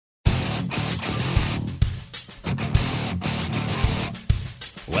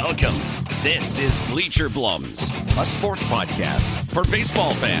Welcome. This is Bleacher Blums, a sports podcast for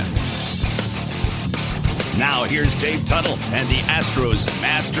baseball fans. Now here's Dave Tuttle and the Astros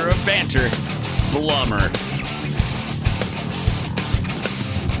master of banter, Blummer.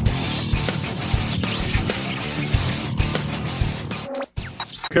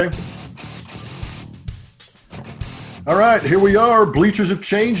 Okay. All right, here we are. Bleachers have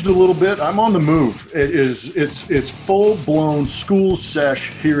changed a little bit. I'm on the move. It's full-blown school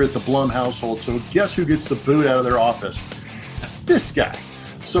sesh here at the Blum household. So guess who gets the boot out of their office? This guy.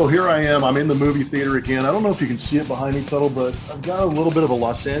 So here I am. I'm in the movie theater again. I don't know if you can see it behind me, Tuttle, but I've got a little bit of a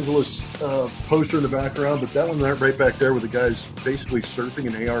Los Angeles poster in the background, but that one right back there with the guys basically surfing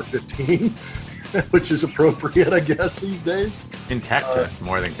an AR-15, which is appropriate, I guess, these days. In Texas,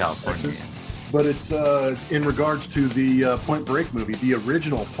 more than California. Texas. But it's in regards to the Point Break movie, the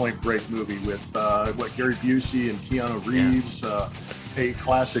original Point Break movie with Gary Busey and Keanu Reeves, a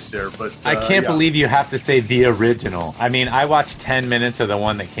classic there. But I can't believe you have to say the original. I mean, I watched 10 minutes of the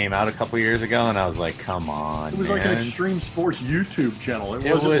one that came out a couple years ago, and I was like, come on, it was man. like an extreme sports YouTube channel. It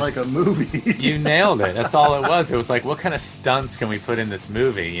wasn't like a movie. You nailed it. That's all it was. It was like, what kind of stunts can we put in this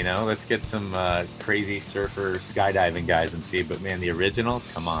movie? You know, let's get some crazy surfer skydiving guys and see. But man, the original,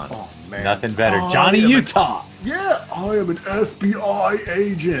 come on. Oh, man. Nothing better. Johnny Utah. Yeah, I am an FBI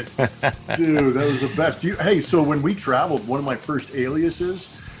agent. Dude, that was the best. Hey, so when we traveled, one of my first aliases,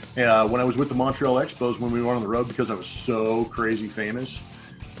 when I was with the Montreal Expos, when we went on the road, because I was so crazy famous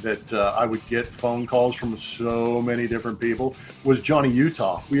that I would get phone calls from so many different people, was Johnny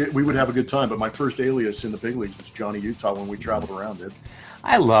Utah. We would have a good time, but my first alias in the big leagues was Johnny Utah when we traveled around it.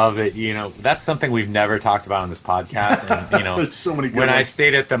 I love it. You know, that's something we've never talked about on this podcast. And, you know, there's so many good when ones. I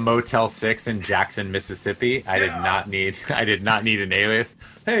stayed at the Motel 6 in Jackson, Mississippi, I did not need an alias.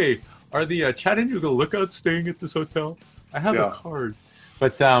 Hey, are the Chattanooga Lookouts staying at this hotel? I have a card.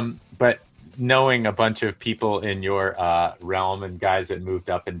 But knowing a bunch of people in your realm and guys that moved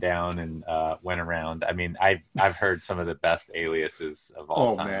up and down and went around, I mean, I've heard some of the best aliases of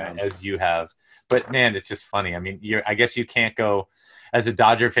all time, man. as you have. But man, it's just funny. I mean, I guess you can't go. As a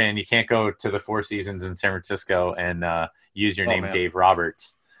Dodger fan, you can't go to the Four Seasons in San Francisco and use your name, Dave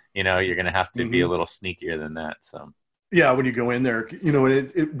Roberts. You know, you're going to have to be a little sneakier than that. So, yeah, when you go in there, you know,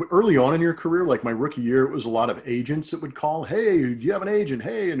 early on in your career, like my rookie year, it was a lot of agents that would call, hey, do you have an agent?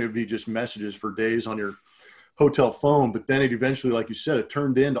 Hey, and it'd be just messages for days on your hotel phone. But then it eventually, like you said, it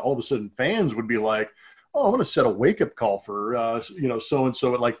turned into all of a sudden fans would be like, oh, I want to set a wake-up call for,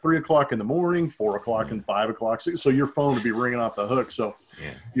 so-and-so at like 3 o'clock in the morning, 4 o'clock and 5 o'clock. So your phone would be ringing off the hook. So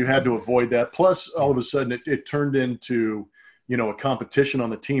you had to avoid that. Plus, all of a sudden, it turned into, you know, a competition on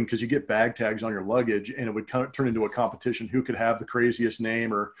the team because you get bag tags on your luggage, and it would kind of turn into a competition who could have the craziest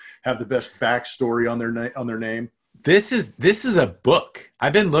name or have the best backstory on their name. This is a book.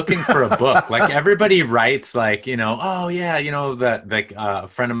 I've been looking for a book. Like everybody writes, like, you know, oh yeah, you know, a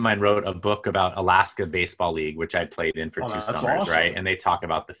friend of mine wrote a book about Alaska Baseball League, which I played in for 2 summers, awesome. Right? And they talk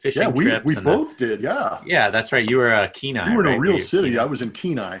about the fishing trips. Yeah, we both did. Yeah. Yeah, that's right. You were a Kenai. You were in right? a real city. I was in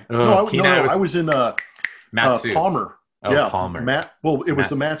Kenai. Kenai I was in Matsu. Palmer. Oh, yeah, Palmer. It was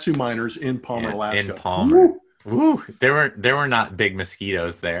the Matsu Miners in Palmer, Alaska. In Palmer. Woo. There were not big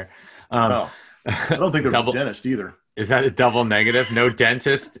mosquitoes there. I don't think there was a dentist either. Is that a double negative? No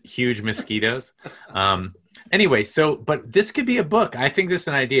dentist, huge mosquitoes. Anyway, but this could be a book. I think this is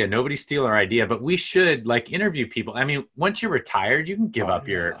an idea. Nobody steal our idea, but we should like interview people. I mean, once you're retired, you can give up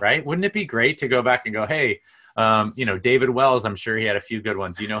your, right? Wouldn't it be great to go back and go, hey, you know, David Wells, I'm sure he had a few good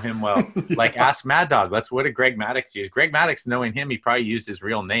ones. You know him well. Like ask Mad Dog. What did Greg Maddux use? Greg Maddux, knowing him, he probably used his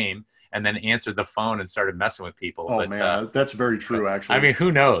real name and then answered the phone and started messing with people. Oh, man, that's very true, actually. I mean, who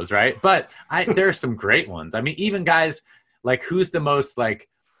knows, right? But there are some great ones. I mean, even guys like who's the most like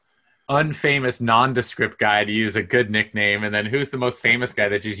unfamous nondescript guy to use a good nickname, and then who's the most famous guy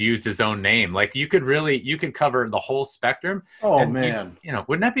that just used his own name? Like you could cover the whole spectrum. Oh, man. You know,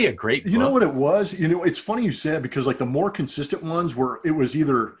 wouldn't that be a great book? You know what it was? You know, it's funny you said, because like the more consistent ones it was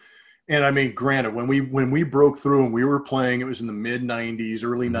either. And I mean, granted, when we broke through and we were playing, it was in the mid 90s,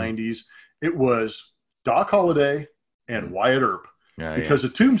 early 90s. It was Doc Holliday and Wyatt Earp. Because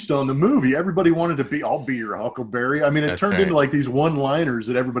of Tombstone, the movie, everybody wanted to be, I'll be your Huckleberry. I mean, it turned into like these one-liners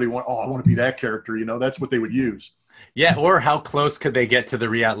that everybody I want to be that character. You know, that's what they would use. Yeah, or how close could they get to the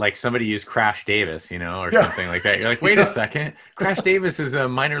reality? Like somebody used Crash Davis, you know, or something like that. You're like, wait a second, Crash Davis is a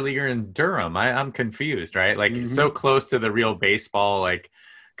minor leaguer in Durham. I'm confused, right? Like so close to the real baseball, like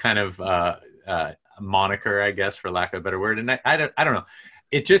kind of moniker, I guess, for lack of a better word. And I don't know.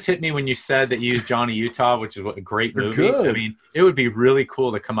 it just hit me when you said that you used Johnny Utah, which is a great They're movie. good. I mean, it would be really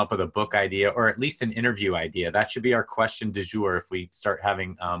cool to come up with a book idea or at least an interview idea. That should be our question du jour if we start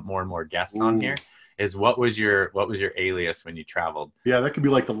having more and more guests on here. Is what was your alias when you traveled? Yeah, that could be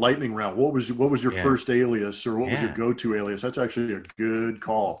like the lightning round. What was your Yeah. first alias, or what was your Yeah. go-to alias? That's actually a good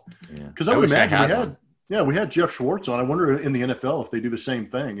call. Yeah. Because I would wish I imagine had one. we had Jeff Schwartz on. I wonder in the NFL if they do the same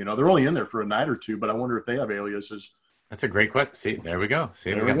thing. You know, they're only in there for a night or two, but I wonder if they have aliases. That's a great question. See, there we go. See,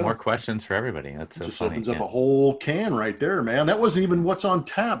 There we we got go. more questions for everybody. That's so Just funny. opens up a whole can right there, man. That wasn't even what's on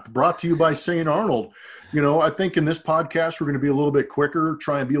tap. Brought to you by St. Arnold. You know, I think in this podcast we're going to be a little bit quicker,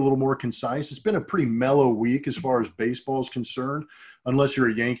 try and be a little more concise. It's been a pretty mellow week as far as baseball is concerned, unless you're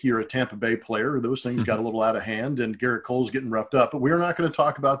a Yankee or a Tampa Bay player. Those things got a little out of hand, and Garrett Cole's getting roughed up. But we're not going to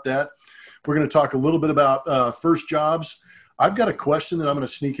talk about that. We're going to talk a little bit about first jobs. I've got a question that I'm going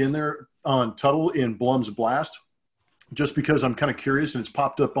to sneak in there on Tuttle in Blum's Blast, just because I'm kind of curious, and it's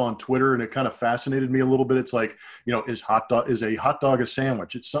popped up on Twitter, and it kind of fascinated me a little bit. It's like, you know, is a hot dog a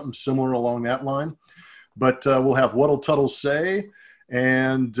sandwich? It's something similar along that line. But we'll have What'll Tuttle Say,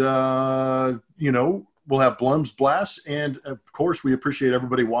 and, you know, we'll have Blum's Blast. And, of course, we appreciate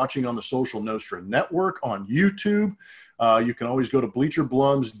everybody watching on the Social Nostra Network on YouTube. You can always go to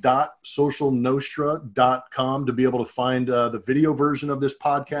bleacherblums.socialnostra.com to be able to find the video version of this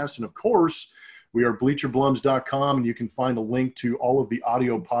podcast. And, of course, we are bleacherblums.com, and you can find a link to all of the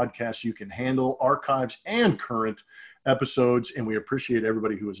audio podcasts you can handle, archives, and current episodes. And we appreciate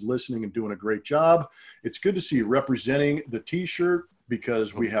everybody who is listening and doing a great job. It's good to see you representing the T-shirt,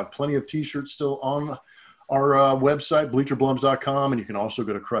 because we have plenty of T-shirts still on our website, bleacherblums.com, and you can also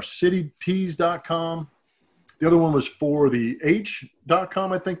go to crushcitytees.com. The other one was for the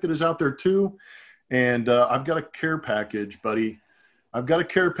H.com, I think, that is out there too. And I've got a care package, buddy. I've got a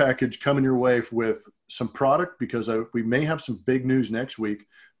care package coming your way with some product, because we may have some big news next week.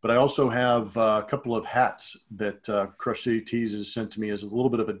 But I also have a couple of hats that Crush City Tees has sent to me as a little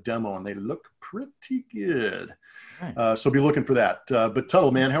bit of a demo, and they look pretty good. Nice. So be looking for that. But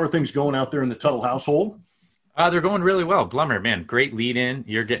Tuttle, man, how are things going out there in the Tuttle household? They're going really well. Blummer, man, great lead in.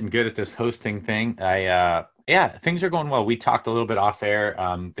 You're getting good at this hosting thing. Yeah, things are going well. We talked a little bit off air.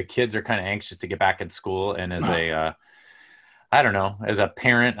 The kids are kind of anxious to get back in school, and as I don't know, as a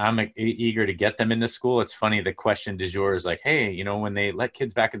parent, I'm eager to get them into school. It's funny, the question du jour is like, hey, you know, when they let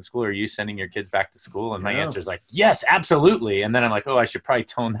kids back in school, are you sending your kids back to school? And my answer is like, yes, absolutely. And then I'm like, oh, I should probably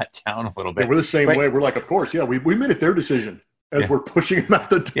tone that down a little bit. Yeah, we're the same way. We're like, of course, yeah, we made it their decision as we're pushing them out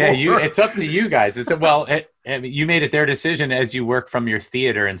the door. Yeah, it's up to you guys. You made it their decision as you work from your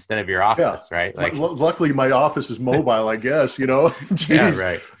theater instead of your office, right? Like, luckily, my office is mobile, I guess, you know. Jeez, yeah,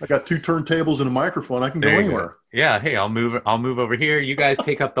 right. I got 2 turntables and a microphone. I can go anywhere. Yeah, hey, I'll move over here. You guys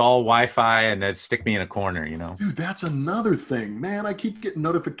take up the all Wi-Fi and then stick me in a corner, you know. Dude, that's another thing, man. I keep getting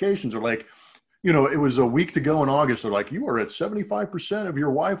notifications. Or like, you know, it was a week to go in August. They're like, you are at 75% of your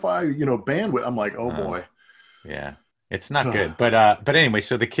Wi-Fi, you know, bandwidth. I'm like, oh boy. Yeah. It's not good, but anyway,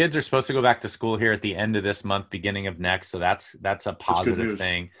 so the kids are supposed to go back to school here at the end of this month, beginning of next. So that's a positive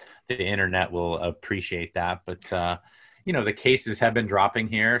thing. The internet will appreciate that, but you know, the cases have been dropping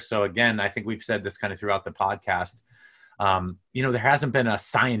here. So again, I think we've said this kind of throughout the podcast. You know, there hasn't been a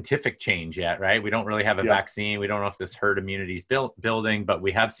scientific change yet, right? We don't really have a vaccine. We don't know if this herd immunity is building, but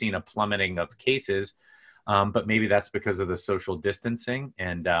we have seen a plummeting of cases. But maybe that's because of the social distancing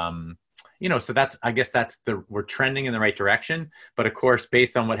and. You know, so I guess we're trending in the right direction. But of course,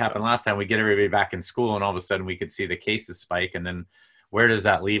 based on what happened last time, we get everybody back in school and all of a sudden we could see the cases spike. And then where does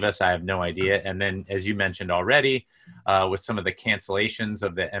that leave us? I have no idea. And then, as you mentioned already, with some of the cancellations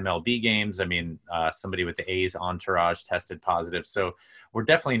of the MLB games, I mean, somebody with the A's entourage tested positive. So we're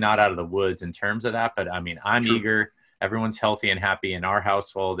definitely not out of the woods in terms of that. But I mean, I'm eager. Everyone's healthy and happy in our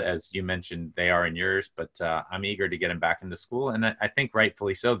household, as you mentioned, they are in yours, but I'm eager to get them back into school. And I think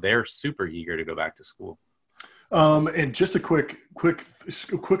rightfully so. They're super eager to go back to school. And just a quick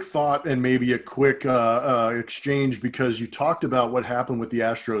thought and maybe a quick exchange, because you talked about what happened with the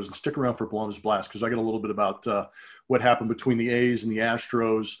Astros, and stick around for Blum's Blast, because I got a little bit about what happened between the A's and the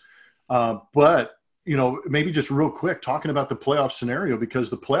Astros. But you know, maybe just real quick, talking about the playoff scenario,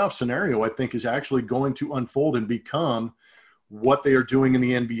 because the playoff scenario, I think, is actually going to unfold and become what they are doing in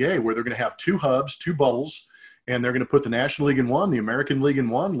the NBA, where they're going to have 2 hubs, 2 bubbles, and they're going to put the National League in one, the American League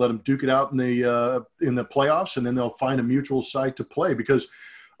in one, let them duke it out in the playoffs, and then they'll find a mutual site to play. Because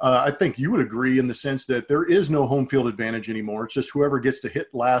I think you would agree in the sense that there is no home field advantage anymore. It's just whoever gets to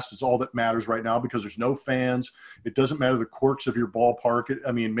hit last is all that matters right now, because there's no fans. It doesn't matter the quirks of your ballpark.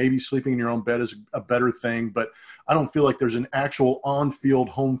 I mean, maybe sleeping in your own bed is a better thing, but I don't feel like there's an actual on-field,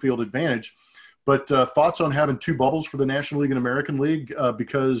 home field advantage. But thoughts on having two bubbles for the National League and American League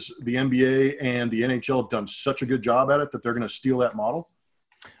because the NBA and the NHL have done such a good job at it that they're going to steal that model?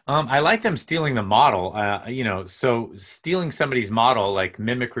 I like them stealing the model. So stealing somebody's model, like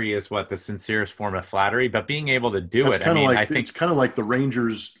mimicry, is what the sincerest form of flattery. But being able to do it, I think it's kind of like the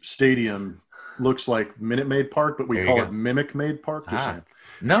Rangers Stadium looks like Minute Maid Park, but we call it Mimic Maid Park.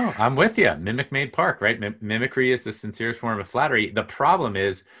 No, I'm with you. Mimic Maid Park, right? Mimicry is the sincerest form of flattery. The problem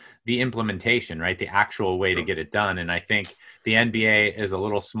is the implementation, right? The actual way to get it done. And I think the NBA is a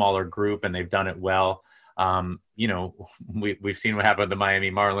little smaller group, and they've done it well. We've seen what happened with the Miami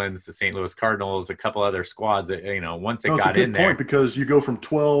Marlins, the St. Louis Cardinals, a couple other squads that, once it got in there. Because you go from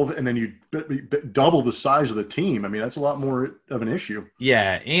 12 and then you double the size of the team. I mean, that's a lot more of an issue.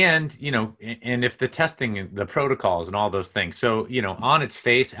 Yeah. And, and if the testing, the protocols and all those things. So, on its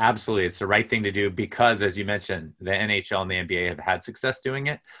face, absolutely, it's the right thing to do because, as you mentioned, the NHL and the NBA have had success doing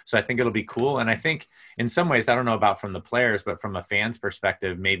it. So I think it'll be cool. And I think in some ways, I don't know about from the players, but from a fan's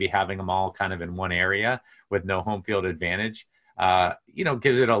perspective, maybe having them all kind of in one area with no home field advantage,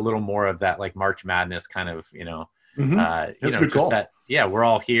 gives it a little more of that like March Madness kind of, That's a good call. That, we're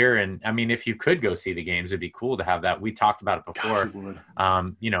all here. And I mean, if you could go see the games, it'd be cool to have that. We talked about it before,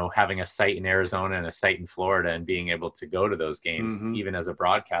 having a site in Arizona and a site in Florida and being able to go to those games, even as a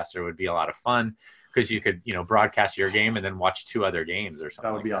broadcaster, would be a lot of fun. Because you could, broadcast your game and then watch two other games or something.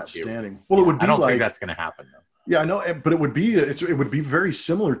 That would be like outstanding. Well, it would be. I don't think that's going to happen though. Yeah, I know, but it would be very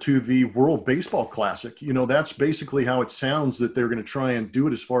similar to the World Baseball Classic. That's basically how it sounds that they're going to try and do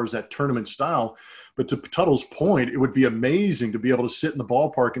it as far as that tournament style. But to Tuttle's point, it would be amazing to be able to sit in the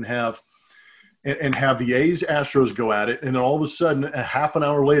ballpark and have the A's Astros go at it, and then all of a sudden, a half an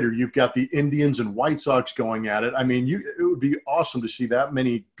hour later, you've got the Indians and White Sox going at it. I mean, it would be awesome to see that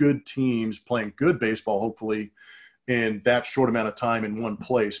many good teams playing good baseball, hopefully, in that short amount of time in one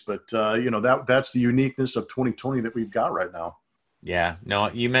place. But, that's the uniqueness of 2020 that we've got right now. Yeah. No,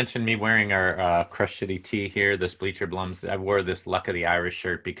 you mentioned me wearing our Crush City tee here, this Bleacher Blums. I wore this Luck of the Irish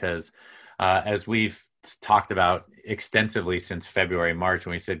shirt because as we've talked about extensively since February, March,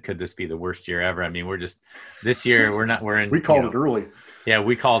 when we said, could this be the worst year ever? I mean, this year, we called it early. Yeah,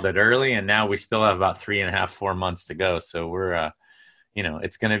 we called it early, and now we still have about 3.5-4 months to go. So we're,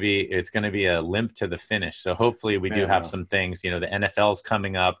 it's going to be a limp to the finish. So hopefully we do have some things, the NFL's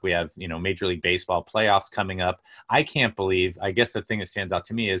coming up. We have, Major League Baseball playoffs coming up. I can't believe, I guess the thing that stands out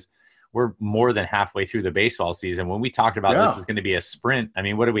to me is we're more than halfway through the baseball season. When we talked about this is going to be a sprint, I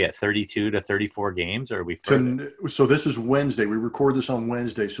mean, what are we at, 32 to 34 games? Or are we further? So this is Wednesday. We record this on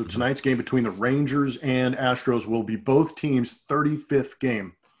Wednesday. So tonight's game between the Rangers and Astros will be both teams' 35th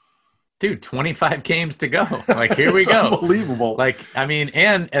game. Dude, 25 games to go. Like, here we go. Unbelievable. Like, I mean,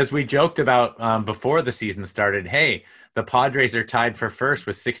 and as we joked about before the season started, hey, the Padres are tied for first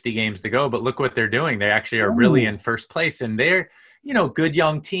with 60 games to go, but look what they're doing. They actually are really in first place, and they're, good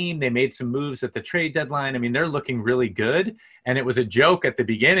young team. They made some moves at the trade deadline. I mean, they're looking really good, and it was a joke at the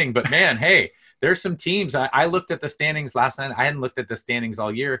beginning, but man, hey, there's some teams. I looked at the standings last night. I hadn't looked at the standings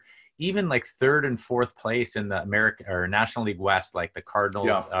all year. Even like third and fourth place in the National League West, like the Cardinals,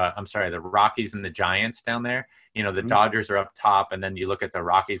 the Rockies and the Giants down there, the Dodgers are up top. And then you look at the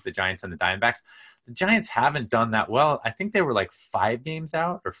Rockies, the Giants and the Diamondbacks. The Giants haven't done that well. I think they were like 5 games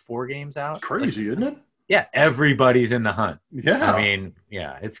out or 4 games out. It's crazy, isn't it? Yeah. Everybody's in the hunt. Yeah. I mean,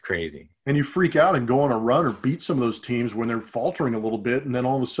 yeah, it's crazy. And you freak out and go on a run or beat some of those teams when they're faltering a little bit, and then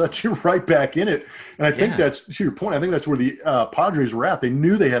all of a sudden you're right back in it. And I think that's, to your point, I think that's where the Padres were at. They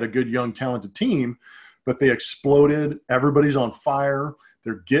knew they had a good, young, talented team, but they exploded. Everybody's on fire.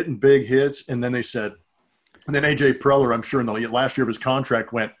 They're getting big hits. And then they said – and then A.J. Preller, I'm sure in the last year of his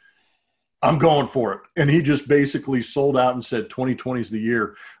contract, went, I'm going for it. And he just basically sold out and said 2020 is the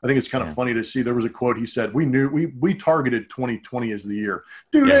year. I think it's kind of funny to see. There was a quote he said, we targeted 2020 as the year.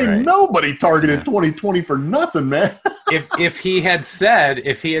 Dude, nobody targeted 2020 for nothing, man. if he had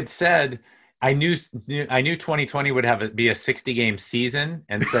said, I knew 2020 would be a 60-game season,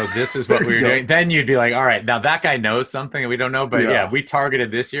 and so this is what we were doing. Then you'd be like, all right, now that guy knows something that we don't know. But we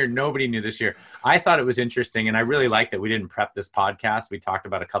targeted this year. Nobody knew this year. I thought it was interesting, and I really liked that we didn't prep this podcast. We talked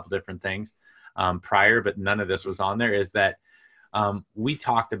about a couple different things prior, but none of this was on there. Is that we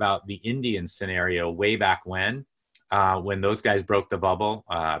talked about the Indians scenario way back when those guys broke the bubble,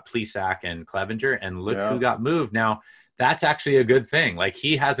 Plesac and Clevenger, and look who got moved. Now, that's actually a good thing. Like,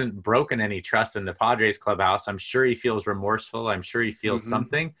 he hasn't broken any trust in the Padres clubhouse. I'm sure he feels remorseful. I'm sure he feels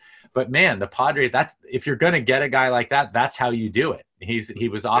something. But man, the Padres, if you're going to get a guy like that, that's how you do it. He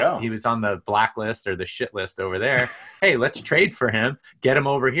was on the blacklist or the shit list over there. Hey, let's trade for him, get him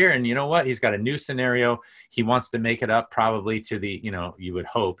over here. And you know what? He's got a new scenario. He wants to make it up probably to you would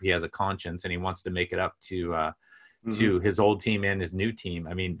hope he has a conscience, and he wants to make it up to his old team and his new team.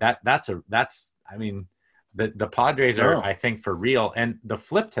 I mean, the Padres are, I think, for real. And the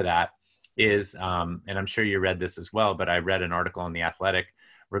flip to that is, and I'm sure you read this as well, but I read an article in The Athletic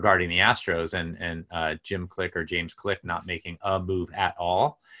regarding the Astros and Jim Click or James Click not making a move at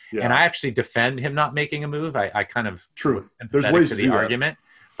all. Yeah. And I actually defend him not making a move. I kind of was sympathetic to the argument,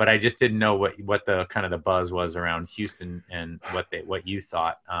 but I just didn't know what the kind of the buzz was around Houston and what you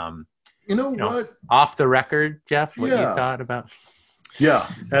thought. You know what? Off the record, Jeff, what you thought about? Yeah,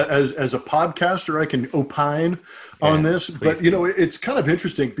 as a podcaster, I can opine on this, but it's kind of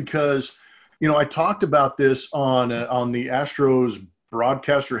interesting because I talked about this on the Astros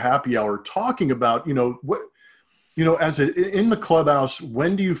broadcaster happy hour, talking about in the clubhouse,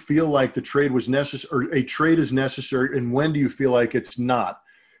 when do you feel like the trade was necessary, or a trade is necessary, and when do you feel like it's not?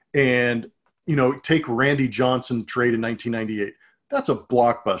 And take Randy Johnson trade in 1998. That's a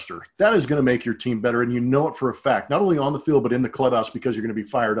blockbuster. That is going to make your team better, and you know it for a fact, not only on the field but in the clubhouse, because you're going to be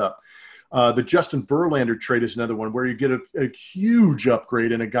fired up. The Justin Verlander trade is another one where you get a huge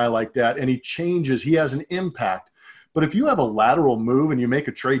upgrade in a guy like that, and he has an impact. But if you have a lateral move and you make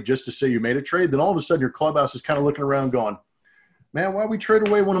a trade just to say you made a trade, then all of a sudden your clubhouse is kind of looking around going, man, why we trade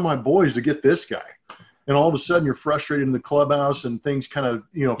away one of my boys to get this guy? And all of a sudden you're frustrated in the clubhouse and things kind of,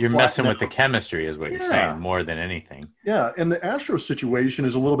 you're messing with the chemistry is what you're saying more than anything. Yeah. And the Astros situation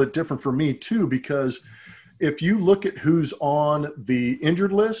is a little bit different for me too, because if you look at who's on the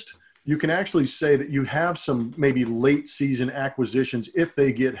injured list, you can actually say that you have some maybe late season acquisitions if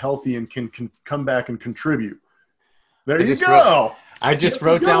they get healthy and can come back and contribute. There you go. I just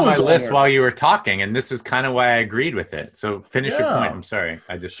wrote down my list while you were talking, and this is kind of why I agreed with it. So finish your point. I'm sorry.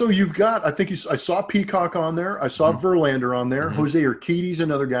 So you've got, I saw Peacock on there. I saw Verlander on there. Jose Urquidy's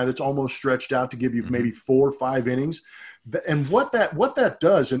another guy that's almost stretched out to give you maybe 4 or 5 innings. And what that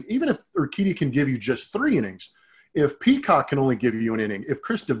does, and even if Urquidy can give you just 3 innings, if Peacock can only give you an inning, if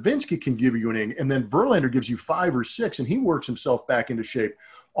Chris Davinsky can give you an inning, and then Verlander gives you 5 or 6, and he works himself back into shape,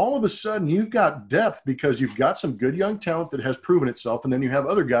 all of a sudden you've got depth because you've got some good young talent that has proven itself, and then you have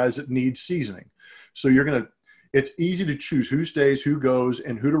other guys that need seasoning. So it's easy to choose who stays, who goes,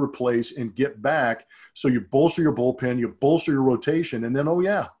 and who to replace and get back. So you bolster your bullpen, you bolster your rotation, and then,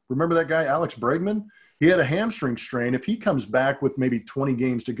 remember that guy Alex Bregman? He had a hamstring strain. If he comes back with maybe 20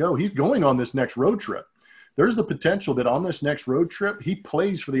 games to go, he's going on this next road trip. There's the potential that on this next road trip, he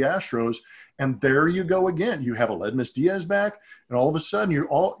plays for the Astros, and there you go again. You have Aledmys Diaz back, and all of a sudden,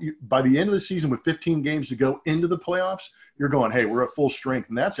 by the end of the season with 15 games to go into the playoffs, you're going, hey, we're at full strength,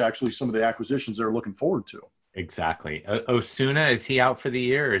 and that's actually some of the acquisitions they're looking forward to. Exactly. Osuna, is he out for the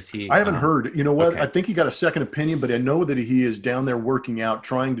year, or is he? I haven't heard. You know what? Okay. I think he got a second opinion, but I know that he is down there working out,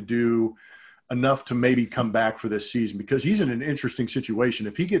 trying to do enough to maybe come back for this season, because he's in an interesting situation.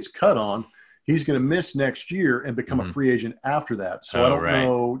 If he gets cut on, he's going to miss next year and become a free agent after that. So I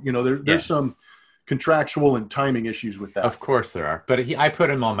don't know. There's some contractual and timing issues with that. Of course there are. But I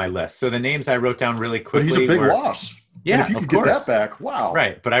put him on my list. So the names I wrote down really quickly. But he's a big loss. Yeah, and if you could get that back, wow.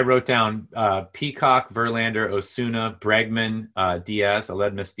 Right. But I wrote down Peacock, Verlander, Osuna, Bregman, Diaz,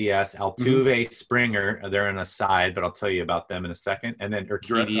 Aledmys Diaz, Altuve, Springer. They're on a side, but I'll tell you about them in a second. And then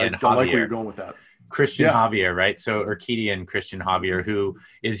Urquidy and Javier. I like where you're going with that. Christian Javier, right? So Urquidy and Christian Javier, who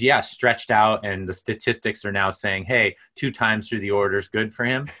is, stretched out, and the statistics are now saying, hey, 2 times through the orders, good for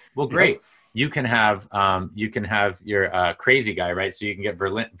him. Well, great. Yep. You can have your crazy guy, right? So you can get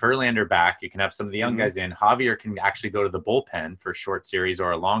Verlander back. You can have some of the young guys in. Javier can actually go to the bullpen for a short series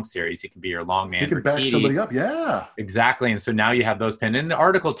or a long series. He can be your long man. He can back somebody up, Exactly. And so now you have those pinned. And the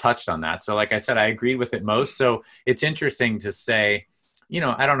article touched on that. So like I said, I agreed with it most. So it's interesting to say,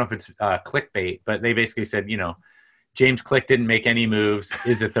 I don't know if it's clickbait, but they basically said, James Click didn't make any moves.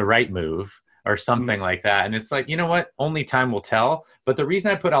 Is it the right move? Or something like that. And it's like, you know what? Only time will tell. But the reason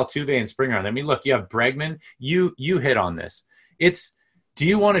I put Altuve and Springer on, look, you have Bregman. You hit on this. Do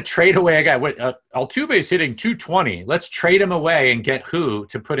you want to trade away a guy? Altuve's hitting 220. Let's trade him away and get who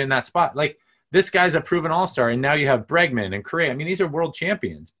to put in that spot? Like, this guy's a proven all-star, and now you have Bregman and Correa. These are world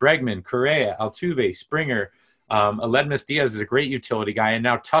champions. Bregman, Correa, Altuve, Springer. Aledmys Diaz is a great utility guy. And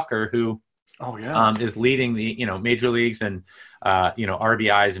now Tucker, who is leading the, major leagues and,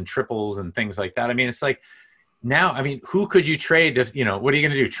 RBIs and triples and things like that. It's like, now, I mean, who could you trade to, what are you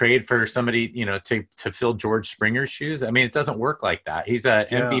going to do? Trade for somebody, to fill George Springer's shoes? I mean, it doesn't work like that. He's a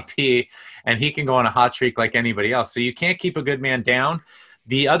MVP and he can go on a hot streak like anybody else. So you can't keep a good man down.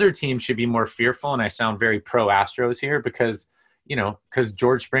 The other team should be more fearful. And I sound very pro Astros here because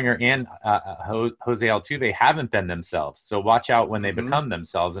George Springer and Jose Altuve haven't been themselves. So watch out when they become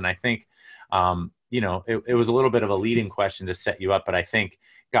themselves. And I think, it was a little bit of a leading question to set you up, but I think,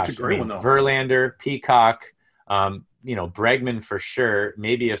 Verlander, Peacock, Bregman for sure,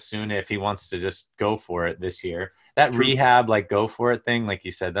 maybe Osuna if he wants to just go for it this year. That rehab, go for it thing, like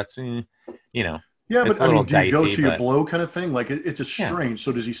you said, that's, Yeah, but I mean, do you go to your but... blow kind of thing? Like it's a strange. Yeah.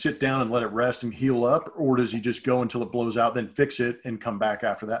 So does he sit down and let it rest and heal up, or does he just go until it blows out, then fix it and come back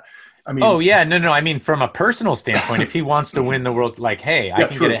after that? I mean, no. I mean, from a personal standpoint, if he wants to win the world, I can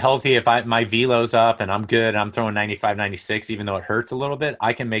get it healthy. If my velo's up and I'm good, I'm throwing 95, 96, even though it hurts a little bit,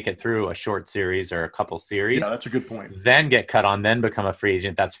 I can make it through a short series or a couple series. Yeah, that's a good point. Then get cut on, then become a free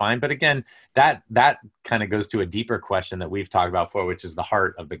agent. That's fine. But again, that kind of goes to a deeper question that we've talked about before, which is the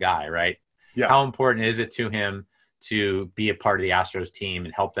heart of the guy, right? Yeah. How important is it to him to be a part of the Astros team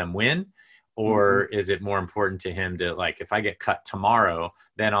and help them win? Or is it more important to him to if I get cut tomorrow,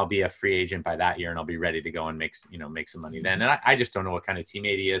 then I'll be a free agent by that year and I'll be ready to go and make some money then. And I just don't know what kind of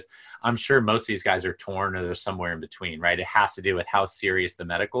teammate he is. I'm sure most of these guys are torn or they're somewhere in between, right? It has to do with how serious the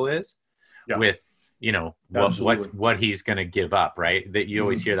medical is with, what he's going to give up, right? That you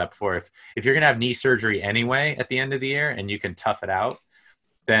always hear that before. If you're going to have knee surgery anyway at the end of the year and you can tough it out,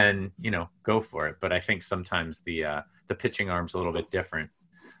 then, go for it. But I think sometimes the pitching arm's a little bit different.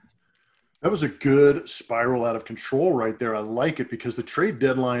 That was a good spiral out of control right there. I like it because the trade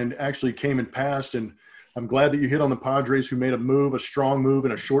deadline actually came and passed, and I'm glad that you hit on the Padres, who made a strong move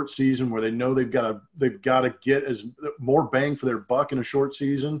in a short season where they know they've got to get as more bang for their buck in a short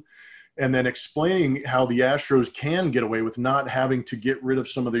season, and then explaining how the Astros can get away with not having to get rid of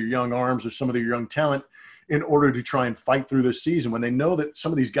some of their young arms or some of their young talent in order to try and fight through this season when they know that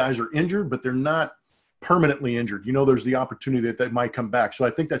some of these guys are injured, but they're not permanently injured. There's the opportunity that they might come back. So I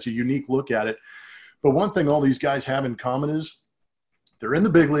think that's a unique look at it. But one thing all these guys have in common is they're in the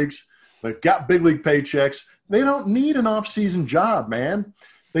big leagues. They've got big league paychecks. They don't need an off-season job, man.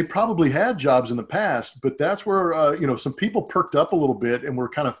 They probably had jobs in the past, but that's where, some people perked up a little bit and were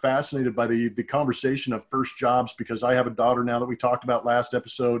kind of fascinated by the conversation of first jobs, because I have a daughter now that we talked about last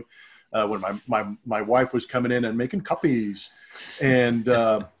episode when my wife was coming in and making cuppies. And,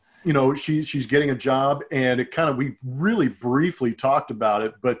 she's getting a job, and we really briefly talked about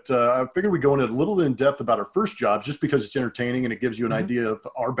it, but I figured we'd go into a little in depth about our first jobs just because it's entertaining and it gives you an idea of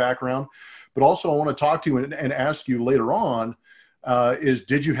our background. But also I want to talk to you and ask you later on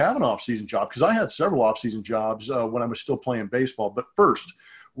did you have an off-season job? Because I had several off-season jobs when I was still playing baseball. But first,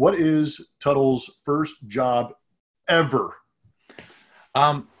 what is Tuttle's first job ever?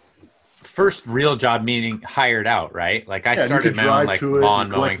 First real job, meaning hired out, right? I started my own lawn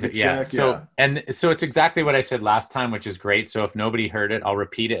mowing. So it's exactly what I said last time, which is great. So if nobody heard it, I'll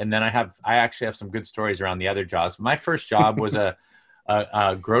repeat it. And then I actually have some good stories around the other jobs. My first job was a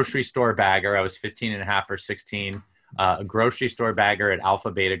grocery store bagger. I was 15 and a half or 16, a grocery store bagger at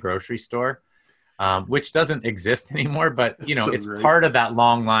Alpha Beta grocery store. Which doesn't exist anymore, but it's great. Part of that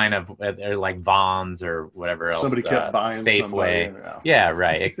long line of like Vons or whatever else. Somebody kept buying Safeway. Yeah,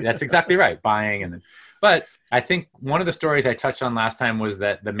 right. That's exactly right. Buying but I think one of the stories I touched on last time was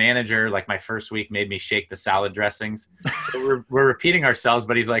that the manager, my first week, made me shake the salad dressings. So we're repeating ourselves,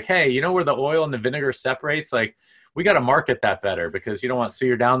 but he's like, "Hey, where the oil and the vinegar separates? We got to market that better because you don't want." So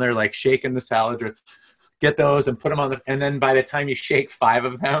you're down there shaking the salad, get those and put them on and then by the time you shake 5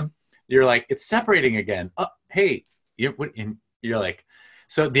 of them, you're like, it's separating again. Oh, hey, you're like,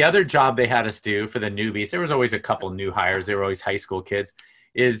 so the other job they had us do for the newbies, there was always a couple new hires. They were always high school kids.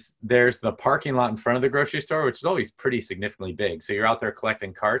 There's the parking lot in front of the grocery store, which is always pretty significantly big. So you're out there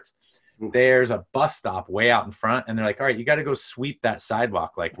collecting carts. There's a bus stop way out in front, and they're like, all right, you got to go sweep that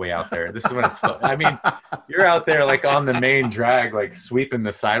sidewalk way out there. This is when it's I mean, you're out there on the main drag, sweeping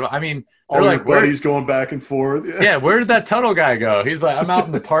the sidewalk. I mean, all your buddies going back and forth. Yeah, where did that Tuttle guy go? He's like, I'm out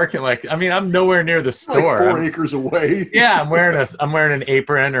in the parking I'm nowhere near the store. 4 acres away. Yeah, I'm wearing an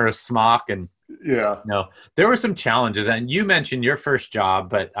apron or a smock, and yeah. No, there were some challenges. And you mentioned your first job,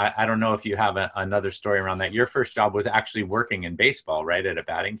 but I don't know if you have another story around that. Your first job was actually working in baseball, right? At a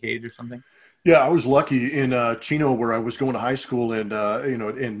batting cage or something? Yeah, I was lucky in Chino, where I was going to high school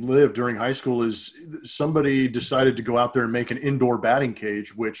and lived during high school. Is somebody decided to go out there and make an indoor batting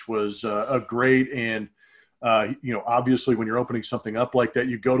cage, which was a great and Obviously when you're opening something up like that,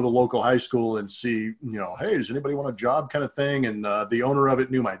 you go to the local high school and see, hey, does anybody want a job kind of thing? And the owner of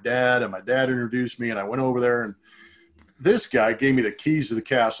it knew my dad, and my dad introduced me, and I went over there, and this guy gave me the keys to the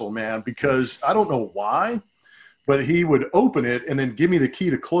castle, man, because I don't know why, but he would open it and then give me the key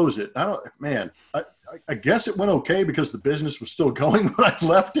to close it. I guess it went okay because the business was still going when I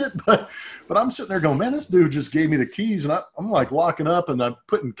left it, but I'm sitting there going, man, this dude just gave me the keys, and I'm like locking up, and I'm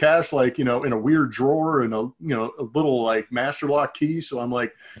putting cash in a weird drawer and a little like master lock key. So I'm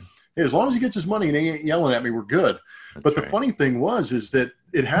like, hey, as long as he gets his money and he ain't yelling at me, we're good. But the funny thing is that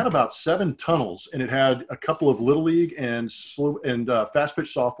it had about 7 tunnels, and it had a couple of little league and fast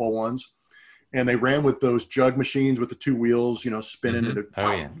pitch softball ones. And they ran with those jug machines with the 2 wheels, spinning and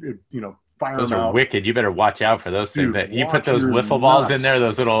fire those them are out. wicked. You better watch out for those things. Dude, You put those wiffle balls in there,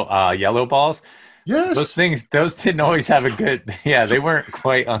 those little yellow balls. Yes. Those didn't always have a good, they weren't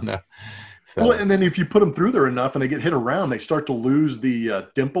quite on the. So. Well, and then if you put them through there enough and they get hit around, they start to lose the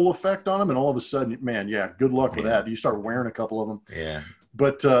dimple effect on them. And all of a sudden, man, good luck with that. You start wearing a couple of them. Yeah.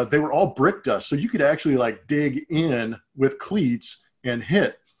 But they were all brick dust. So you could actually dig in with cleats and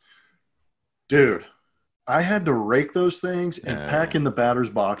hit. Dude, I had to rake those things and pack in the batter's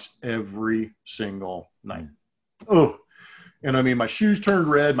box every single night. Oh, and I mean, my shoes turned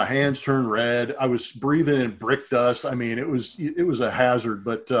red, my hands turned red. I was breathing in brick dust. I mean, it was a hazard.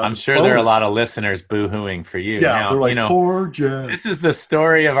 But I'm sure there are a lot of listeners boo-hooing for you. Yeah, now, they're like, poor Jeff. This is the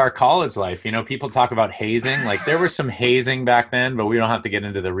story of our college life. People talk about hazing. Like there was some hazing back then, but we don't have to get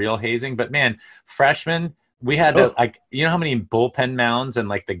into the real hazing. But man, freshmen. We had to how many bullpen mounds and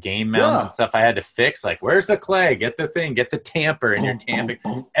the game mounds and stuff I had to fix? Where's the clay? Get the thing, get the tamper, and you're tamping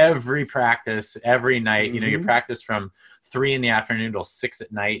every practice, every night. Mm-hmm. You practice from 3 p.m. till 6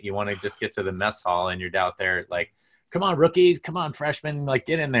 p.m. You want to just get to the mess hall, and you're out there come on, rookies, come on, freshmen,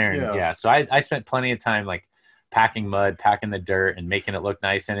 get in there. And, so I spent plenty of time packing mud, packing the dirt, and making it look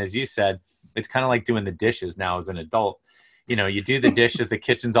nice. And as you said, it's kind of like doing the dishes now as an adult. You do the dishes, the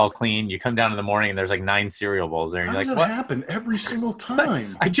kitchen's all clean. You come down in the morning and there's 9 cereal bowls there. And How does that happen every single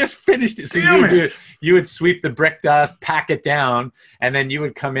time? I just finished it. So you would sweep the brick dust, pack it down, and then you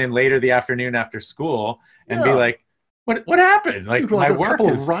would come in later the afternoon after school and be like, what happened? Dude, my work couple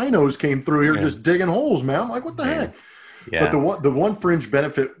of rhinos came through here just digging holes, man. I'm like, what the heck? Yeah. But the one fringe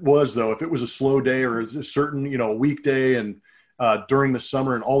benefit was, though, if it was a slow day or a certain, weekday and during the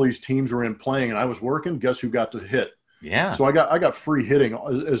summer and all these teams were in playing and I was working, guess who got to hit? Yeah. So I got free hitting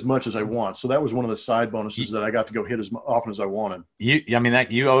as much as I want. So that was one of the side bonuses that I got to go hit as often as I wanted.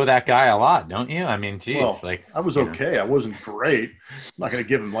 You owe that guy a lot, don't you? I mean, geez, I was okay. I wasn't great. I'm not going to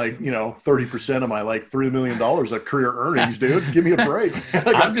give him 30% of my $3 million of career earnings, dude. Give me a break.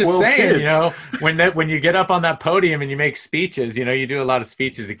 I'm just saying, when you get up on that podium and you make speeches, you do a lot of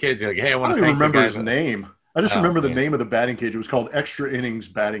speeches to kids. You're like, hey, I want to thank remember his name. I just remember the name of the batting cage. It was called Extra Innings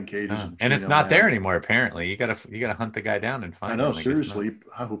Batting Cages. And it's not there anymore, apparently. You gotta hunt the guy down and find him. I know, seriously.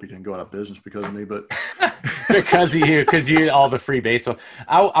 I hope he didn't go out of business because of me, but because you all the free baseball.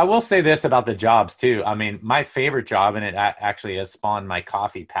 I will say this about the jobs too. I mean, my favorite job, and it actually has spawned my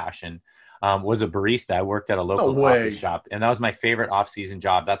coffee passion, was a barista. I worked at a local coffee shop, and that was my favorite off-season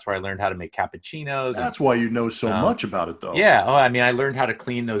job. That's where I learned how to make cappuccinos. That's why you know so much about it, though. Yeah. Oh, I mean, I learned how to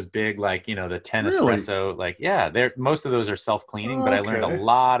clean those big, the 10 espresso. Most of those are self-cleaning, but I learned a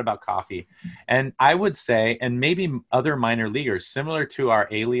lot about coffee. And I would say, and maybe other minor leaguers, similar to our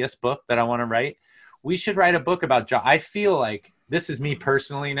Alias book that I want to write, we should write a book about job. I feel like, this is me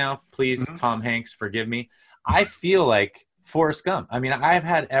personally now, please, Tom Hanks, forgive me. I feel like Forrest Gump. I mean, I've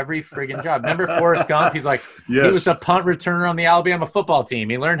had every friggin' job. Remember Forrest Gump? He's he was a punt returner on the Alabama football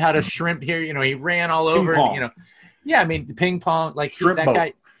team. He learned how to shrimp here. He ran all over. I mean, ping pong.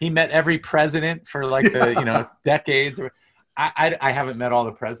 Guy. He met every president for the decades. I haven't met all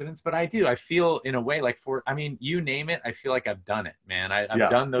the presidents, but I do. I feel in a way you name it, I feel like I've done it, man. I've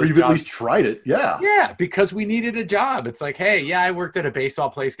done those jobs. Or you've at least tried it. Yeah. Yeah, because we needed a job. It's I worked at a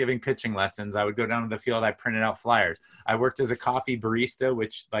baseball place giving pitching lessons. I would go down to the field. I printed out flyers. I worked as a coffee barista,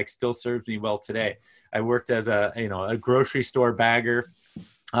 which still serves me well today. I worked as a grocery store bagger,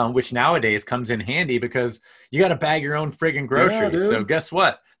 which nowadays comes in handy because you got to bag your own friggin' groceries. So guess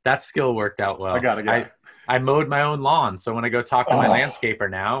what? That skill worked out well. I got it. I mowed my own lawn, so when I go talk to my landscaper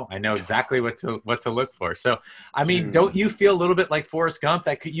now, I know exactly what to look for. So, I mean, don't you feel a little bit like Forrest Gump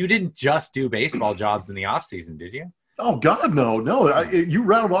that you didn't just do baseball jobs in the off season, did you? Oh God, no. You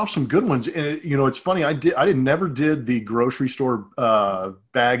rattled off some good ones, and it's funny. I never did the grocery store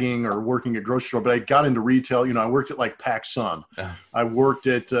bagging or working at grocery store, but I got into retail. I worked at PacSun. I worked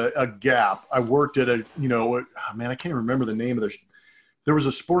at a Gap. I worked at I can't remember the name of there was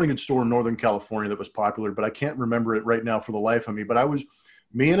a sporting goods store in Northern California that was popular, but I can't remember it right now for the life of me. But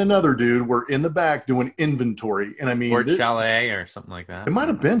me and another dude were in the back doing inventory. And I mean, Sport Chalet or something like that. It might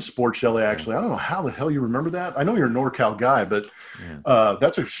have been Sport Chalet, actually. I don't know how the hell you remember that. I know you're a NorCal guy, but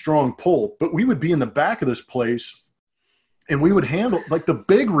that's a strong pull. But we would be in the back of this place, and we would handle, like, the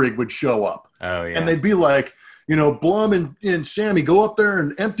big rig would show up. Oh, yeah. And they'd be like, Blum and Sammy, go up there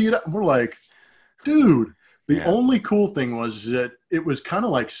and empty it up. And we're like, dude. The only cool thing was that it was kind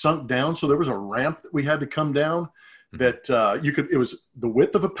of like sunk down. So there was a ramp that we had to come down that it was the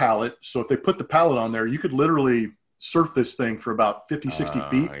width of a pallet. So if they put the pallet on there, you could literally surf this thing for about 50, 60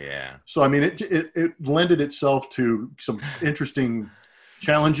 feet. Yeah. So, I mean, it lended itself to some interesting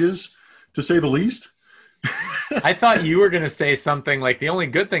challenges, to say the least. I thought you were going to say something like the only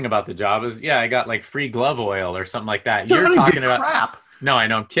good thing about the job is, I got like free glove oil or something like that. You're talking about crap. No, I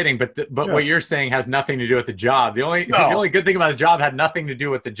know, I'm kidding, but what you're saying has nothing to do with the job. The only good thing about the job had nothing to do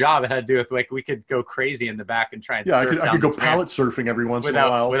with the job. It had to do with, like, we could go crazy in the back and try and surf I could go pallet surfing every once in a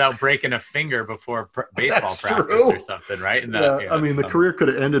while without breaking a finger before baseball practice or something, right? And I mean, the career could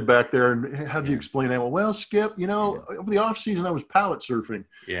have ended back there. And how do you explain that? Well, Skip, over the off season, I was pallet surfing.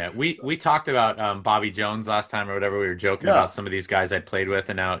 Yeah, we talked about Bobby Jones last time or whatever. We were joking about some of these guys I played with,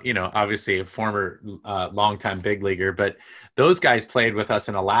 and now obviously a former longtime big leaguer, but those guys played with us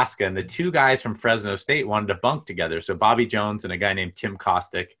in Alaska, and the two guys from Fresno State wanted to bunk together. So Bobby Jones and a guy named Tim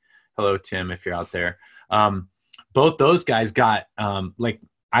Kostick. Hello, Tim, if you're out there. Both those guys got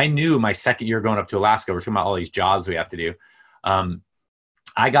I knew my second year going up to Alaska. We're talking about all these jobs we have to do.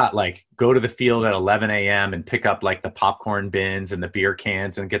 I got go to the field at 11 a.m. and pick up the popcorn bins and the beer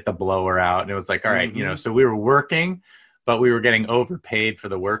cans and get the blower out. And it was all right, so we were working, but we were getting overpaid for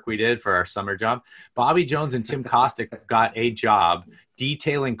the work we did for our summer job. Bobby Jones and Tim Kostick got a job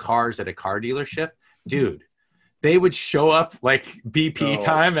detailing cars at a car dealership. Dude, they would show up BP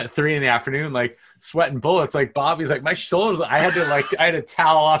time at 3 p.m, sweating bullets. Bobby's my shoulders, I had to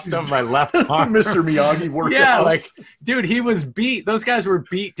towel off some of my left arm. Mr. Miyagi worked out. Dude, he was beat. Those guys were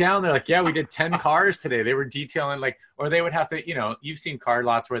beat down. They're we did 10 cars today. They were detailing or they would have to, you've seen car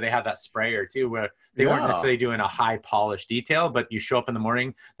lots where they have that sprayer too, where they weren't necessarily doing a high polished detail, but you show up in the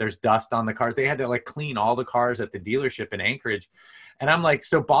morning, there's dust on the cars. They had to clean all the cars at the dealership in Anchorage. And I'm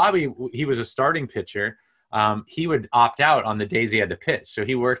so Bobby, he was a starting pitcher. He would opt out on the days he had to pitch. So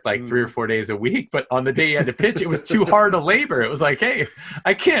he worked 3 or 4 days a week, but on the day he had to pitch, it was too hard to labor. It was hey,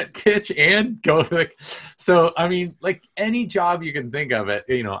 I can't pitch and go so, I mean, any job you can think of it,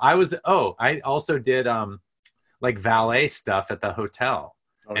 I also did, valet stuff at the hotel.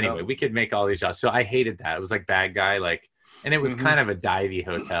 Anyway, we could make all these jobs. So I hated that. It was bad guy, and it was kind of a divey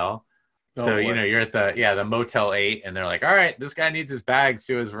hotel. So, you're at the Motel 8 and they're all right, this guy needs his bags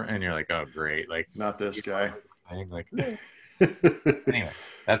to his, and you're oh, great. Not this guy. Anyway,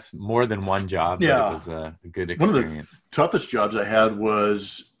 that's more than one job. Yeah. But it was a good experience. One of the toughest jobs I had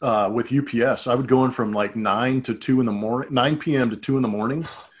was with UPS. I would go in from 9 to 2 in the morning, 9 p.m. to 2 in the morning.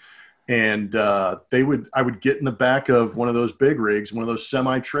 And I would get in the back of one of those big rigs, one of those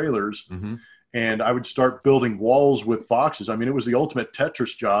semi-trailers, and I would start building walls with boxes. I mean, it was the ultimate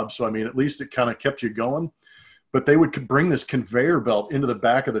Tetris job. So, I mean, at least it kind of kept you going. But they would bring this conveyor belt into the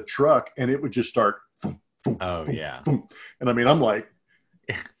back of the truck, and it would just start. Boom, boom, boom. And I mean, I'm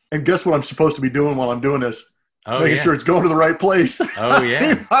and guess what I'm supposed to be doing while I'm doing this? Making sure it's going to the right place. Oh,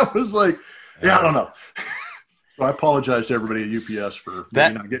 yeah. I was I don't know. So I apologize to everybody at UPS for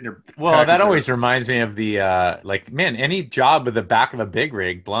not getting your. Well, that always reminds me of the any job with the back of a big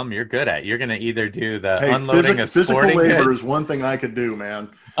rig, Blum, you're good at. You're going to either do the unloading of sporting physical labor goods, is one thing I could do, man.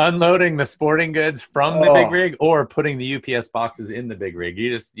 Unloading the sporting goods from the big rig, or putting the UPS boxes in the big rig.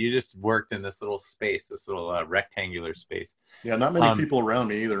 You just worked in this little space, this little rectangular space. Yeah, not many people around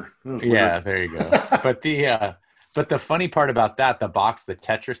me either. Yeah, there you go. But the funny part about that, the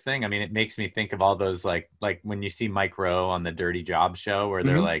Tetris thing, I mean, it makes me think of all those, like when you see Mike Rowe on the Dirty Job show where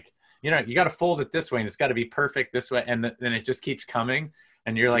they're you got to fold it this way and it's got to be perfect this way. And then it just keeps coming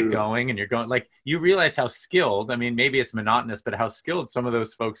and you're going and you're going, you realize how skilled, I mean, maybe it's monotonous, but how skilled some of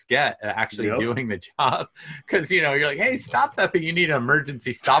those folks get at actually doing the job. Cause you're hey, stop that thing. You need an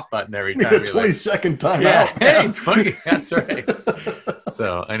emergency stop button every time. You need a 20-second timeout. Yeah, hey, 20, that's right.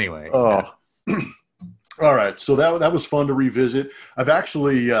 So anyway. All right, so that was fun to revisit. I've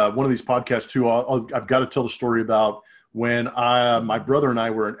actually one of these podcasts too. I've got to tell the story about when my brother and I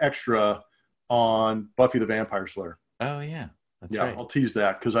were an extra on Buffy the Vampire Slayer. Oh yeah, that's right. I'll tease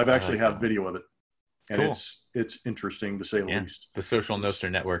that because I've actually have video of it. And Cool. it's interesting to say the least. The Social Nostr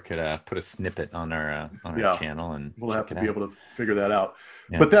Network could put a snippet on our channel, and we'll have to be able to figure that out.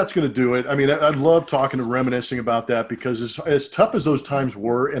 Yeah. But that's going to do it. I mean, I love talking and reminiscing about that, because as tough as those times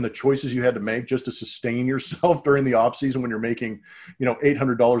were and the choices you had to make just to sustain yourself during the off season when you're making,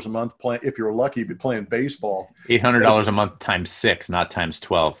 $800 a month if you're lucky, be playing baseball. $800 a month times 6, not times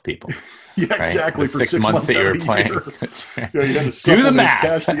 12, people. Yeah, right? Exactly. For 6 months that you were playing. Right. Yeah, you had to do the math.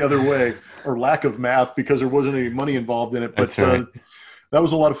 Cash the other way, or lack of math, because there wasn't any money involved in it. But right. That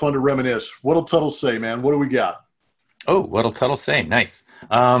was a lot of fun to reminisce. What'll Tuttle say, man? What do we got? Oh, what'll Tuttle say? Nice.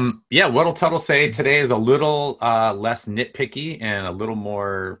 What'll Tuttle say today is a little less nitpicky and a little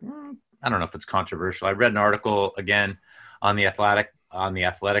more, I don't know if it's controversial. I read an article again on the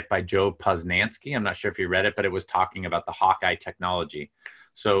Athletic by Joe Posnanski. I'm not sure if you read it, but it was talking about the Hawkeye technology.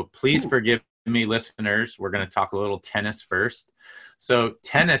 So please forgive me, listeners. We're going to talk a little tennis first. So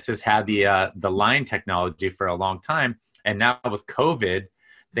tennis has had the line technology for a long time, and now with COVID,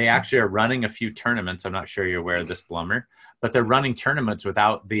 they actually are running a few tournaments. I'm not sure you're aware of this, Blummer, but they're running tournaments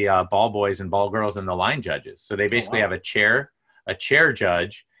without the ball boys and ball girls and the line judges. So they basically have a chair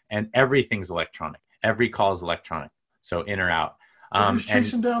judge, and everything's electronic. Every call is electronic. So in or out. Who's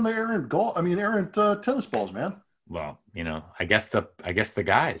chasing down the errant tennis balls, man? Well, I guess the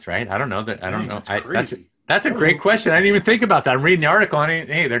guys, right? I don't know that. I don't know. That's crazy. That's a great question. I didn't even think about that. I'm reading the article and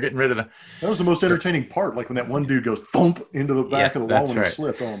hey, they're getting rid of That was the most entertaining part. Like when that one dude goes thump into the back of the wall and he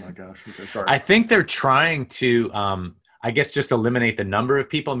slipped. Oh my gosh. Okay, sorry. I think they're trying to, I guess, just eliminate the number of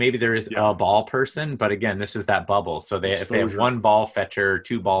people. Maybe there is a ball person, but again, this is that bubble. So if they have one ball fetcher,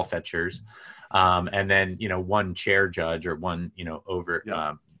 two ball fetchers, and then one chair judge or one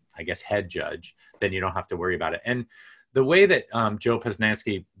I guess head judge, then you don't have to worry about it. And the way that Joe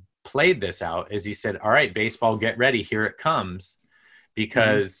Posnanski played this out is he said, all right, baseball, get ready. Here it comes.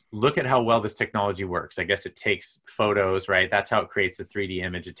 Because look at how well this technology works. I guess it takes photos, right? That's how it creates a 3D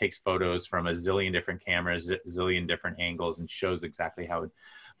image. It takes photos from a zillion different cameras, a zillion different angles, and shows exactly how it.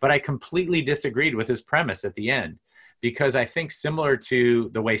 But I completely disagreed with his premise at the end, because I think similar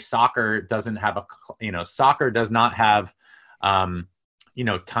to the way soccer doesn't have soccer does not have,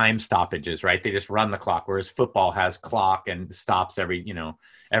 time stoppages, right? They just run the clock, whereas football has clock and stops every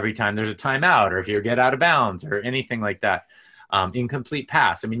time there's a timeout, or if you get out of bounds or anything like that. Incomplete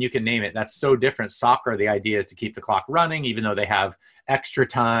pass. I mean, you can name it. That's so different. Soccer, the idea is to keep the clock running, even though they have extra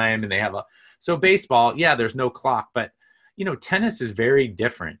time and they have so baseball, there's no clock, but tennis is very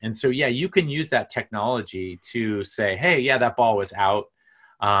different. And so, you can use that technology to say, hey, that ball was out.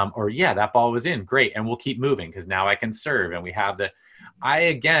 Or that ball was in. Great. And we'll keep moving because now I can serve. And we have I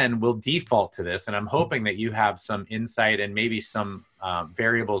again will default to this. And I'm hoping that you have some insight and maybe some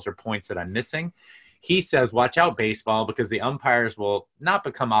variables or points that I'm missing. He says, watch out, baseball, because the umpires will not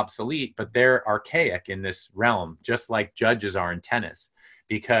become obsolete, but they're archaic in this realm, just like judges are in tennis,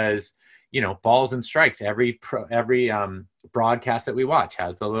 because, balls and strikes, every broadcast that we watch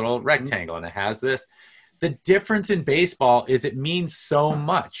has the little rectangle and it has this. The difference in baseball is it means so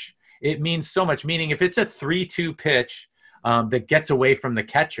much. It means so much, meaning if it's a 3-2 pitch that gets away from the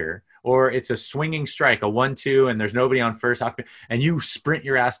catcher, or it's a swinging strike, a 1-2, and there's nobody on first, and you sprint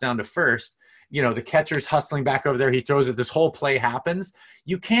your ass down to first, the catcher's hustling back over there. He throws it. This whole play happens.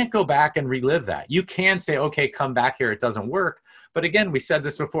 You can't go back and relive that. You can say, okay, come back here. It doesn't work. But again, we said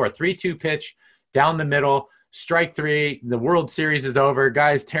this before, 3-2 pitch down the middle, strike 3, the World Series is over.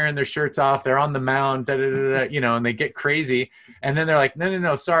 Guys tearing their shirts off. They're on the mound, and they get crazy. And then they're like,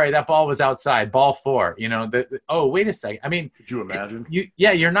 no, sorry, that ball was outside. Ball 4, wait a second. I mean, could you imagine?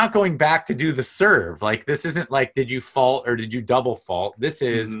 You're not going back to do the serve. Like, this isn't like, did you fault or did you double fault? This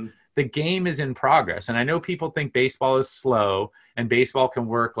is, the game is in progress. And I know people think baseball is slow and baseball can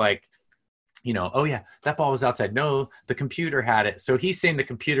work like, that ball was outside. No, the computer had it. So he's saying the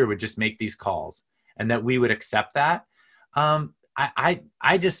computer would just make these calls and that we would accept that.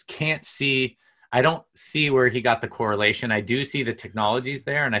 I just can't see, I don't see where he got the correlation. I do see the technologies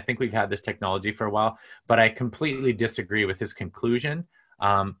there. And I think we've had this technology for a while, but I completely disagree with his conclusion.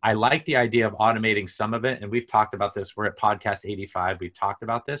 I like the idea of automating some of it. And we've talked about this. We're at podcast 85. We've talked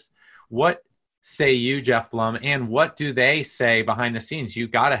about this. What say you, Jeff Blum, and what do they say behind the scenes? You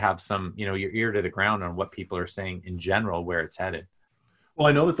got to have some, your ear to the ground on what people are saying in general, where it's headed. Well,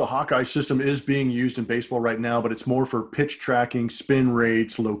 I know that the Hawkeye system is being used in baseball right now, but it's more for pitch tracking, spin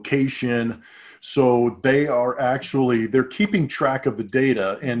rates, location. So they're keeping track of the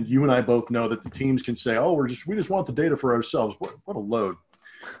data. And you and I both know that the teams can say, oh, we just want the data for ourselves. What a load.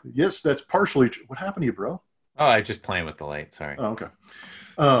 Yes, that's partially true. What happened to you, bro? Oh, I just playing with the light. Sorry. Oh,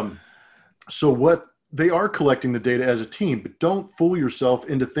 okay. So what they are collecting the data as a team, but don't fool yourself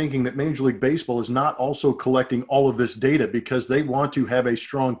into thinking that Major League Baseball is not also collecting all of this data, because they want to have a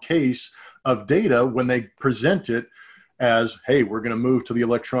strong case of data when they present it as, hey, we're going to move to the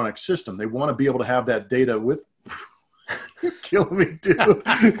electronic system. They want to be able to have that data with. You're killing me, dude.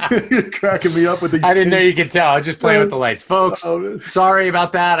 You're cracking me up with these. I didn't know you could tell. I was just playing with the lights, folks. Sorry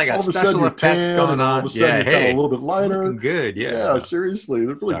about that. I got all of a special sudden effects tan, going and all on. of a sudden you're kind of a little bit lighter. Looking good. Yeah, seriously,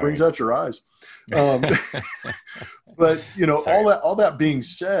 it really brings out your eyes. But all that being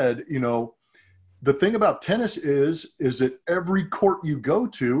said, the thing about tennis is that every court you go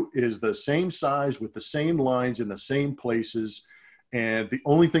to is the same size with the same lines in the same places. And the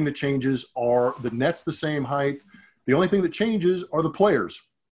only thing that changes are the net's the same height. The only thing that changes are the players.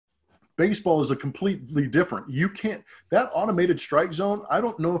 Baseball is a completely different. You can't, that automated strike zone, I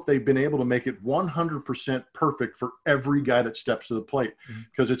don't know if they've been able to make it 100% perfect for every guy that steps to the plate,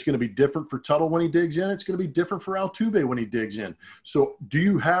 because it's going to be different for Tuttle when he digs in. It's going to be different for Altuve when he digs in. So do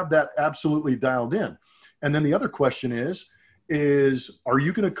you have that absolutely dialed in? And then the other question is are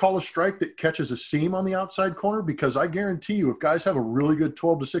you going to call a strike that catches a seam on the outside corner? Because I guarantee you, if guys have a really good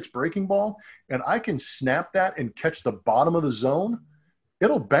 12-6 breaking ball and I can snap that and catch the bottom of the zone,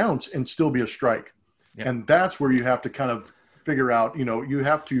 it'll bounce and still be a strike. Yeah. And that's where you have to kind of figure out, you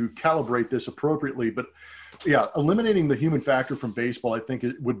have to calibrate this appropriately. But yeah, eliminating the human factor from baseball, I think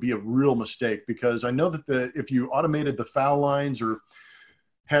it would be a real mistake, because I know that if you automated the foul lines or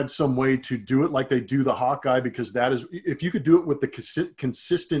had some way to do it like they do the Hawkeye, because that is, if you could do it with the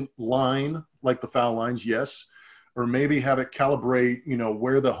consistent line, like the foul lines, yes, or maybe have it calibrate,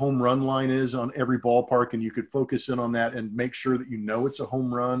 where the home run line is on every ballpark, and you could focus in on that and make sure that it's a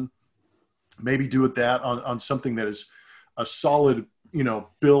home run. Maybe do it that on something that is a solid,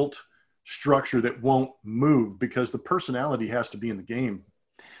 built structure that won't move, because the personality has to be in the game.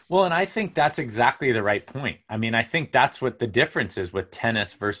 Well, and I think that's exactly the right point. I mean, I think that's what the difference is with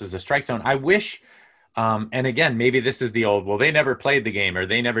tennis versus a strike zone. I wish, and again, maybe this is the old, well, they never played the game or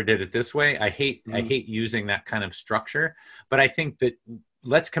they never did it this way. I hate using that kind of structure, but I think that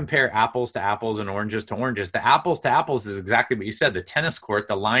let's compare apples to apples and oranges to oranges. The apples to apples is exactly what you said. The tennis court,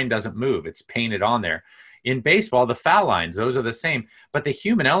 the line doesn't move. It's painted on there. In baseball, the foul lines, those are the same. But the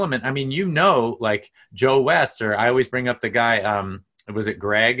human element, I mean, like Joe West, or I always bring up the guy, was it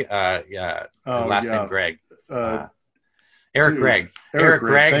Greg? Last name Greg. Eric Gregg. Eric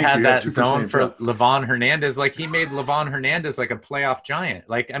Gregg had that zone for Livan Hernandez. Like, he made Livan Hernandez like a playoff giant.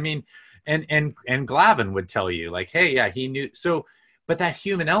 Like, I mean, and Glavine would tell you, like, hey, yeah, he knew. So, but that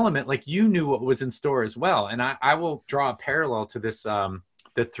human element, like, you knew what was in store as well. And I will draw a parallel to this, the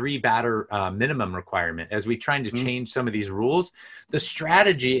 3-batter minimum requirement as we trying to change some of these rules. The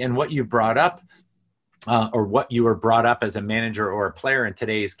strategy and what you brought up, or what you were brought up as a manager or a player in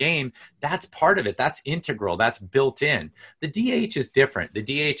today's game, that's part of it. That's integral. That's built in. The DH is different. The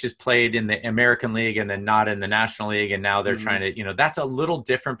DH is played in the American League and then not in the National League. And now they're trying to, that's a little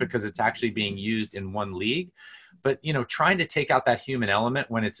different because it's actually being used in one league. But, trying to take out that human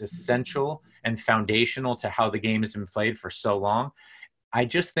element when it's essential and foundational to how the game has been played for so long, I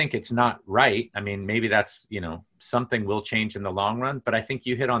just think it's not right. I mean, maybe that's, something will change in the long run, but I think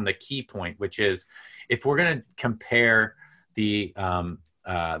you hit on the key point, which is, if we're going to compare the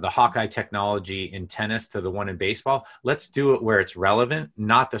Hawkeye technology in tennis to the one in baseball, let's do it where it's relevant,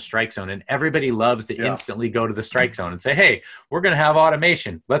 not the strike zone. And everybody loves to instantly go to the strike zone and say, hey, we're going to have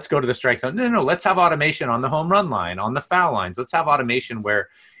automation. Let's go to the strike zone. No, let's have automation on the home run line, on the foul lines. Let's have automation where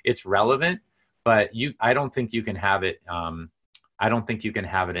it's relevant, but I don't think you can have it. I don't think you can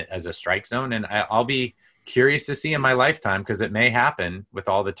have it as a strike zone. And I'll be curious to see in my lifetime, because it may happen with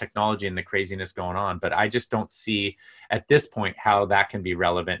all the technology and the craziness going on, but I just don't see at this point how that can be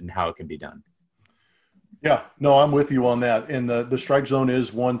relevant and how it can be done. Yeah, no, I'm with you on that. And the strike zone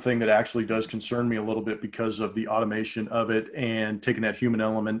is one thing that actually does concern me a little bit because of the automation of it and taking that human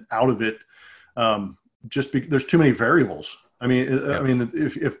element out of it. There's too many variables. I mean,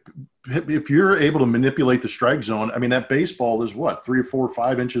 if you're able to manipulate the strike zone, I mean, that baseball is what, 3 or 4 or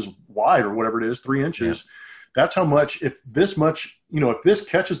 5 inches wide or whatever it is, 3 inches. Yeah. That's how much, if this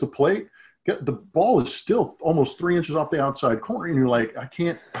catches the plate, the ball is still almost 3 inches off the outside corner. And you're like,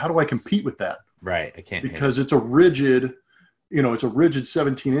 how do I compete with that? Right. I can't, because it's a rigid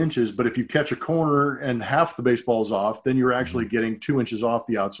 17 inches, but if you catch a corner and half the baseball's off, then you're actually getting 2 inches off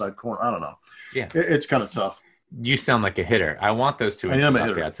the outside corner. I don't know. Yeah. It's kind of tough. you sound like a hitter. I want those 2 inches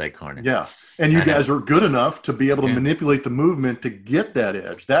off the outside corner. Yeah. And you guys are good enough to be able to manipulate the movement to get that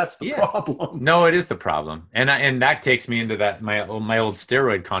edge. That's the problem. No, it is the problem. And that takes me into that my old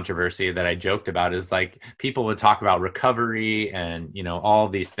steroid controversy that I joked about, is like people would talk about recovery and, all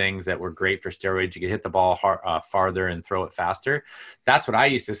these things that were great for steroids. You could hit the ball farther and throw it faster. That's what I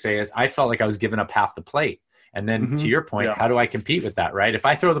used to say, is I felt like I was giving up half the plate. And then to your point, how do I compete with that, right? If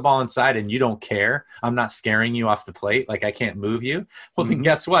I throw the ball inside and you don't care, I'm not scaring you off the plate, like I can't move you. Well, then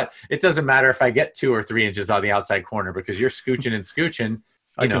guess what? It doesn't matter if I get 2 or 3 inches on the outside corner, because you're scooching and scooching.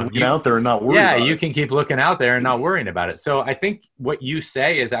 I can look out there and not worry about it. Yeah, you can keep looking out there and not worrying about it. So I think what you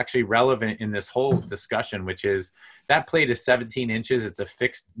say is actually relevant in this whole discussion, which is that plate is 17 inches. It's a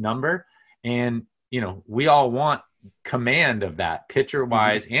fixed number. And, we all want command of that, pitcher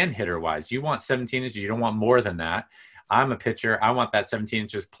wise and hitter wise. You want 17 inches. You don't want more than that. I'm a pitcher. I want that 17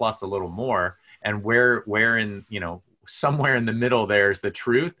 inches plus a little more. And where in, somewhere in the middle, there's the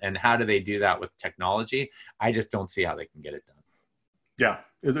truth. And how do they do that with technology? I just don't see how they can get it done. Yeah.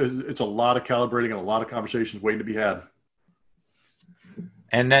 It's a lot of calibrating and a lot of conversations waiting to be had.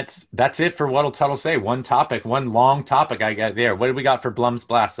 And that's it for What'll Tuttle Say. One topic, one long topic I got there. What do we got for Blum's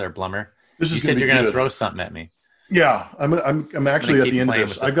Blast there, Blummer? You said you're going to throw something at me. Yeah, I'm actually at the end of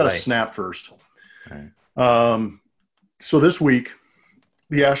this. I've got to snap first. Right. So this week,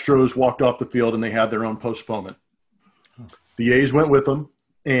 the Astros walked off the field and they had their own postponement. The A's went with them,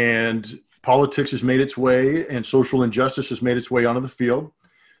 and politics has made its way, and social injustice has made its way onto the field.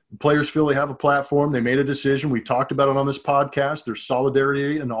 The players feel they have a platform. They made a decision. We talked about it on this podcast. There's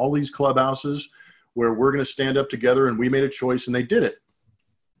solidarity in all these clubhouses where we're going to stand up together, and we made a choice, and they did it.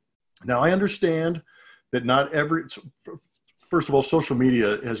 Now, I understand that first of all, social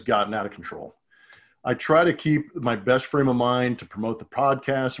media has gotten out of control. I try to keep my best frame of mind to promote the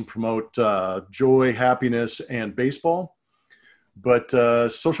podcast and promote joy, happiness, and baseball. But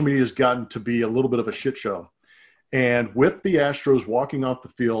social media has gotten to be a little bit of a shit show. And with the Astros walking off the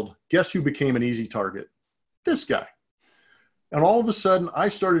field, guess who became an easy target? This guy. And all of a sudden, I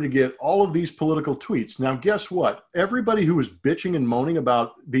started to get all of these political tweets. Now, guess what? Everybody who was bitching and moaning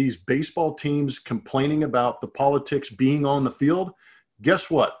about these baseball teams complaining about the politics being on the field, guess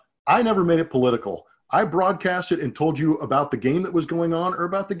what? I never made it political. I broadcasted and told you about the game that was going on or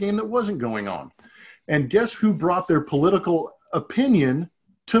about the game that wasn't going on. And guess who brought their political opinion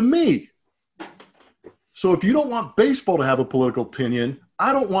to me? So if you don't want baseball to have a political opinion,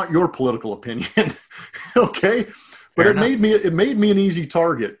 I don't want your political opinion. Okay? But it made me an easy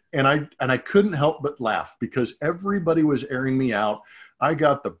target, and I couldn't help but laugh because everybody was airing me out. I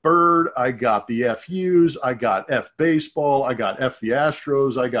got the bird, I got the FUs, I got F baseball, I got F the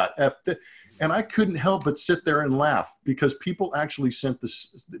Astros, I got and I couldn't help but sit there and laugh because people actually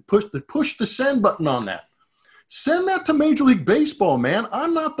push the send button on that. Send that to Major League Baseball, man.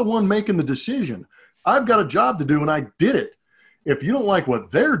 I'm not the one making the decision. I've got a job to do, and I did it. If you don't like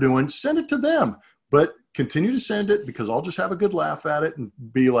what they're doing, send it to them. But continue to send it because I'll just have a good laugh at it and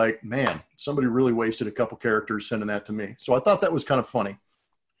be like, man, somebody really wasted a couple characters sending that to me. So I thought that was kind of funny.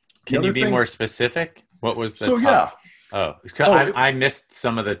 Can you be more specific? What was the top? Yeah. I missed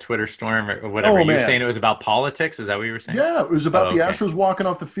some of the Twitter storm or whatever. You were saying it was about politics? Is that what you were saying? Yeah, it was about the Astros walking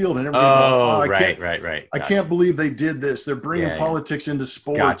off the field. And everybody right. I can't believe they did this. They're bringing politics into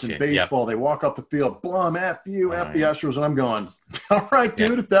sports and baseball. They walk off the field. Blum, F you, F the Astros. And I'm going, all right,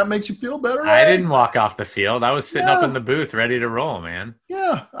 dude, if that makes you feel better. I didn't walk off the field. I was sitting up in the booth ready to roll, man.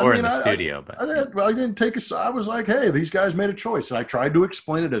 Yeah. In the studio. But I didn't take I was like, hey, these guys made a choice. And I tried to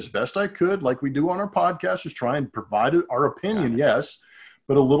explain it as best I could, like we do on our podcast, just try and provide our opinion, yes,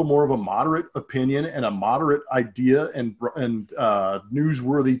 but a little more of a moderate opinion and a moderate idea and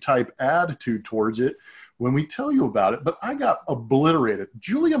newsworthy type attitude towards it when we tell you about it. But I got obliterated.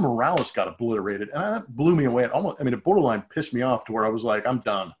 Julia Morales got obliterated, and that blew me away. It borderline pissed me off to where I was like, I'm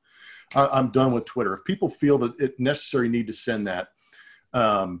done. I'm done with Twitter. If people feel that it necessarily need to send that,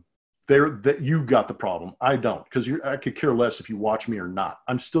 that you've got the problem. I don't, because I could care less if you watch me or not.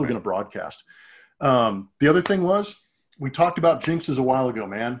 I'm still going to broadcast. The other thing was, we talked about jinxes a while ago,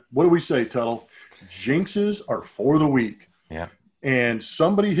 man. What do we say, Tuttle? Jinxes are for the weak. Yeah. And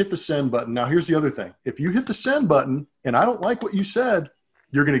somebody hit the send button. Now, here's the other thing. If you hit the send button and I don't like what you said,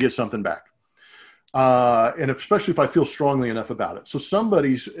 you're going to get something back. And especially if I feel strongly enough about it.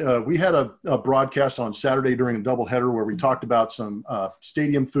 So we had a broadcast on Saturday during a doubleheader where we talked about some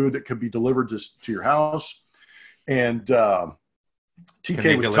stadium food that could be delivered to your house. And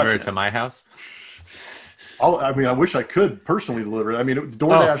TK was deliver it to my house. I wish I could personally deliver it.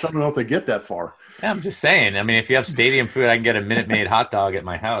 DoorDash, I don't know if they get that far. Yeah, I'm just saying. I mean, if you have stadium food, I can get a Minute Maid hot dog at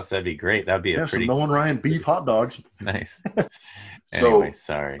my house. That'd be great. That'd be a some pretty Nolan Ryan beef hot dogs. nice. So, Anyway,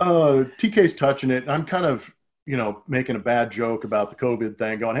 sorry. TK's touching it. I'm kind of, making a bad joke about the COVID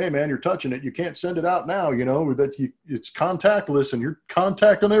thing, going, hey, man, you're touching it. You can't send it out now, it's contactless and you're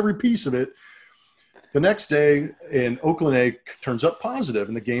contacting every piece of it. The next day, in Oakland A turns up positive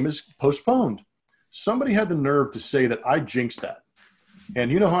and the game is postponed. Somebody had the nerve to say that I jinxed that.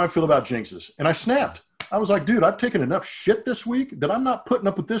 And you know how I feel about jinxes. And I snapped. I was like, dude, I've taken enough shit this week that I'm not putting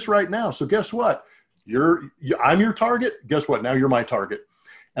up with this right now. So guess what? I'm your target. Guess what? Now you're my target.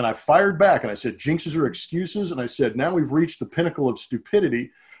 And I fired back and I said, jinxes are excuses. And I said, now we've reached the pinnacle of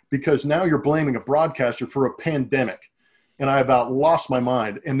stupidity because now you're blaming a broadcaster for a pandemic. And I about lost my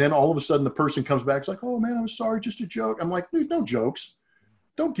mind. And then all of a sudden the person comes back. It's like, oh man, I'm sorry. Just a joke. I'm like, dude, no jokes.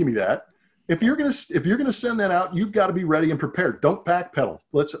 Don't give me that. If you're gonna send that out, you've got to be ready and prepared. Don't backpedal.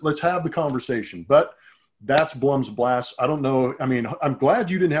 Let's have the conversation. But that's Blum's Blast. I don't know. I mean, I'm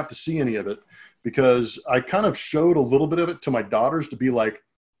glad you didn't have to see any of it because I kind of showed a little bit of it to my daughters to be like,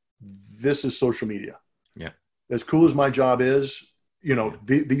 this is social media. Yeah. As cool as my job is,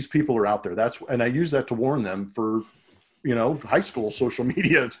 these people are out there. And I use that to warn them for, high school social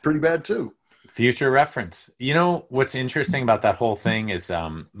media. It's pretty bad too. Future reference. What's interesting about that whole thing is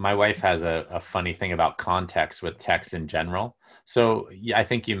my wife has a funny thing about context with text in general. So yeah, I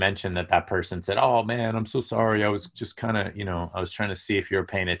think you mentioned that person said, oh man, I'm so sorry. I was just kind of, I was trying to see if you were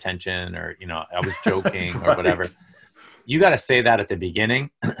paying attention or, I was joking right. or whatever. You got to say that at the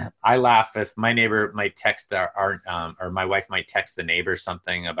beginning. I laugh if my neighbor might text or my wife might text the neighbor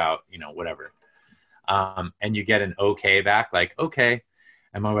something about, whatever. And you get an okay back, like, okay.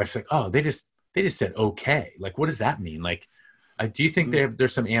 And my wife's like, oh, they just said okay. Like, what does that mean? Like, do you think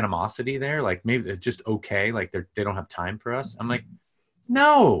there's some animosity there? Like maybe they're just okay. Like they don't have time for us. I'm like,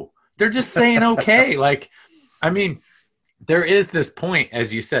 no, they're just saying okay. Like, I mean, there is this point,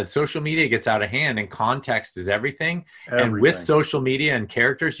 as you said, social media gets out of hand and context is everything. And with social media and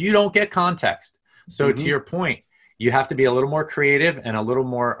characters, you don't get context. So to your point, you have to be a little more creative and a little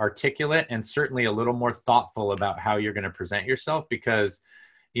more articulate and certainly a little more thoughtful about how you're going to present yourself because,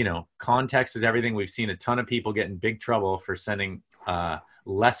 context is everything. We've seen a ton of people get in big trouble for sending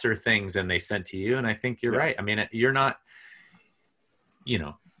lesser things than they sent to you. And I think you're right. I mean, you're not,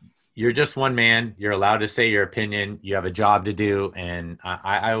 you're just one man. You're allowed to say your opinion. You have a job to do. And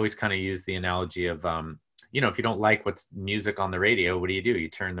I always kind of use the analogy of, if you don't like what's music on the radio, what do? You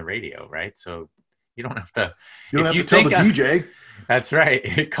turn the radio, right? So you don't have to. You don't have to tell the DJ. That's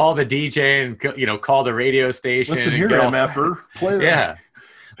right. Call the DJ and, call the radio station. Listen here, MFer. Play that. Yeah.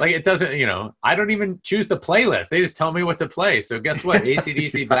 Like it doesn't, I don't even choose the playlist. They just tell me what to play. So guess what?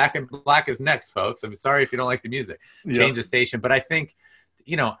 AC/DC Back in Black is next, folks. I'm sorry if you don't like the music. Change the station. But I think,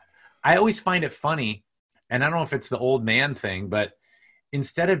 I always find it funny, and I don't know if it's the old man thing, but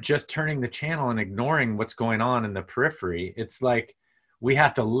instead of just turning the channel and ignoring what's going on in the periphery, it's like we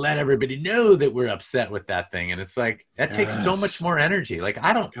have to let everybody know that we're upset with that thing. And it's like, that takes so much more energy. Like,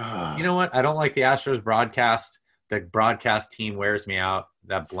 I don't, you know what? I don't like the Astros broadcast. The broadcast team wears me out.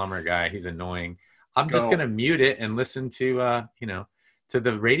 That Blummer guy, he's annoying. I'm just going to mute it and listen to, to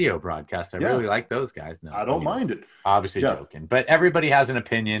the radio broadcast. I really like those guys now. I don't mind it. Obviously joking, but everybody has an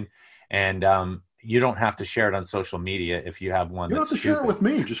opinion. And you don't have to share it on social media if you have one. You don't have to share it with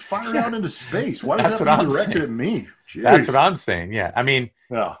me. Just fire it out into space. Why does that have to be directed at me? Jeez. That's what I'm saying. Yeah. I mean,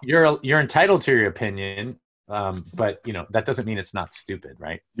 you're entitled to your opinion, but that doesn't mean it's not stupid,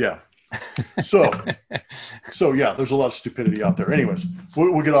 right? Yeah. So yeah, there's a lot of stupidity out there. Anyways,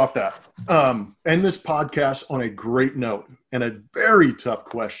 we'll get off that. End this podcast on a great note and a very tough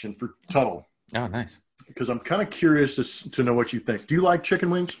question for Tuttle. Oh, nice. Because I'm kind of curious to know what you think. Do you like chicken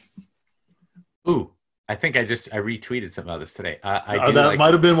wings? Ooh, I think I retweeted something about this today. That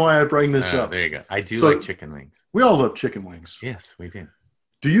might have been why I bring this up. There you go. I do like chicken wings. We all love chicken wings. Yes, we do.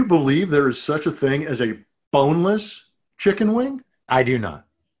 Do you believe there is such a thing as a boneless chicken wing? I do not.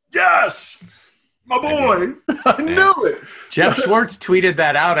 Yes! My boy! I knew it! Jeff Schwartz tweeted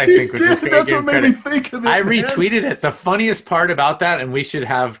that out, I think. That's what made me think of it. I retweeted it. The funniest part about that, and we should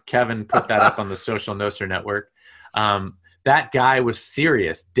have Kevin put that up on the Social Nostr Network, that guy was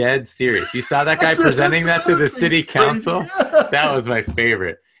serious, dead serious. You saw that guy presenting that to the city council? Yeah. That was my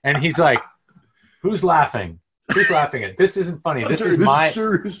favorite. And he's like, who's laughing? Who's laughing at? This isn't funny. This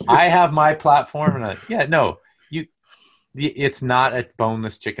is I have my platform. And it's not a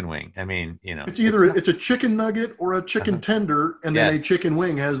boneless chicken wing. I mean, it's either it's a chicken nugget or a chicken tender, and then a chicken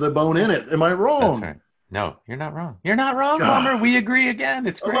wing has the bone in it. Am I wrong? That's right. No, you're not wrong. You're not wrong, Homer. We agree again.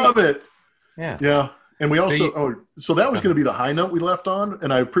 It's great. I love it. Yeah. Yeah. And we also, so that was going to be the high note we left on.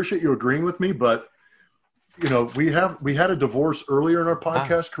 And I appreciate you agreeing with me, but we had a divorce earlier in our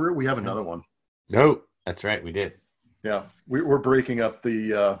podcast career. We have another one. No, that's right. We did. Yeah. We're breaking up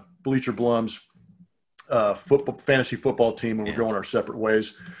the Bleacher Blums fantasy football team, and we're going our separate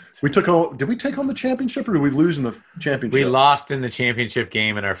ways. Did we take home the championship, or did we lose in the championship? We lost in the championship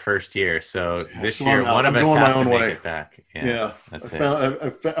game in our first year. So this year, one of us has to make it back. Yeah. That's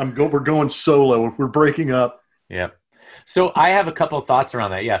we're going solo. We're breaking up. Yep. So I have a couple of thoughts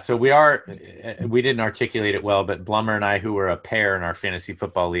around that. Yeah. So we didn't articulate it well, but Blummer and I, who were a pair in our fantasy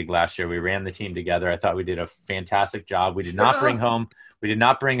football league last year, we ran the team together. I thought we did a fantastic job. We did not bring home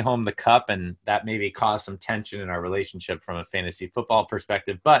the cup, and that maybe caused some tension in our relationship from a fantasy football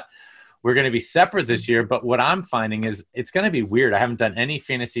perspective, but we're going to be separate this year. But what I'm finding is it's going to be weird. I haven't done any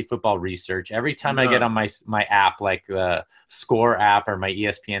fantasy football research. Every time I get on my app, like the Score app or my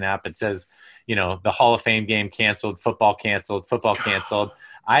ESPN app, it says, the Hall of Fame game canceled, football canceled.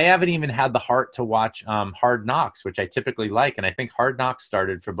 I haven't even had the heart to watch Hard Knocks, which I typically like. And I think Hard Knocks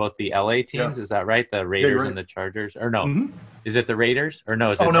started for both the LA teams. Yeah. Is that right? The Raiders and the Chargers? Or no, Is it the Raiders? Or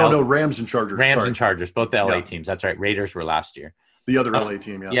no, no, Rams and Chargers. And Chargers, both the LA teams. That's right. Raiders were last year. The other LA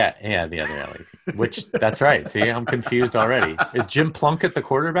team, Yeah, the other LA team. Which, that's right. See, I'm confused already. Is Jim Plunkett the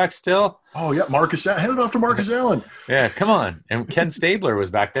quarterback still? Oh, yeah. Hand it off to Marcus Allen. Yeah, come on. And Ken Stabler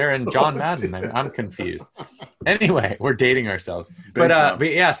was back there, and John Madden. I'm confused. Anyway, we're dating ourselves. But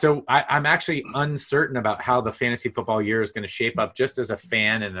yeah, so I'm actually uncertain about how the fantasy football year is going to shape up, just as a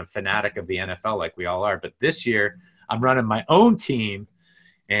fan and a fanatic of the NFL like we all are. But this year, I'm running my own team,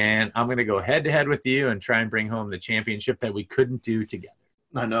 and I'm going to go head-to-head with you and try and bring home the championship that we couldn't do together.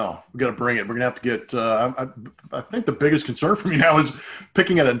 I know. We got to bring it. We're going to have to get I think the biggest concern for me now is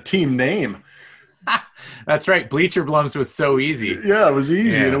picking at a team name. That's right. Bleacher Blums was so easy. Yeah, it was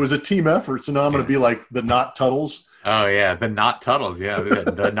easy, and it was a team effort. So now I'm going to be like the Not Tuttles. Oh, yeah, the Not Tuttles. Yeah,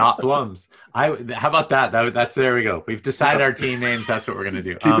 the Not Blums. How about that? That's there we go. We've decided our team names. That's what we're going to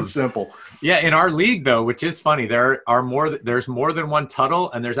do. Keep it simple. Yeah, in our league, though, which is funny, there's more than one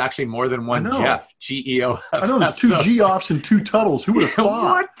Tuttle, and there's actually more than one Jeff, Geoff. I know, there's two Geoffs and two Tuttles. Who would have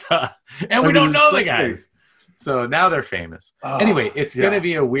thought? What the? And we don't know the guys. So now they're famous. Anyway, it's going to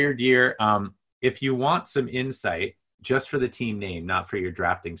be a weird year. If you want some insight, just for the team name, not for your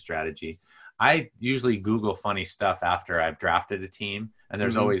drafting strategy, I usually Google funny stuff after I've drafted a team, and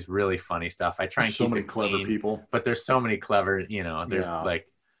there's always really funny stuff. I try and keep it clean, clever people, but there's so many clever,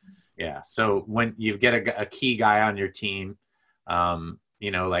 So when you get a key guy on your team,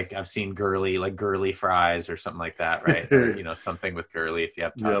 like I've seen Gurley, like Gurley Fries or something like that, right? Or, something with Gurley. If you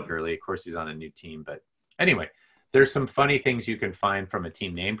have Todd Gurley, of course he's on a new team. But anyway, there's some funny things you can find from a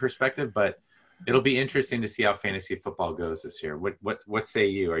team name perspective, but it'll be interesting to see how fantasy football goes this year. What say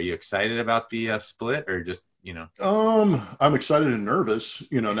you? Are you excited about the split, or just I'm excited and nervous.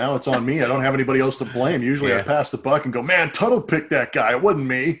 Now it's on me. I don't have anybody else to blame. Usually I pass the buck and go, man, Tuttle picked that guy. It wasn't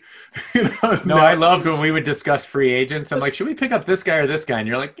me. No, I loved when we would discuss free agents. I'm like, should we pick up this guy or this guy? And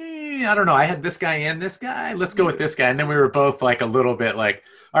you're like, I don't know. I had this guy and this guy. Let's go with this guy. And then we were both like a little bit like,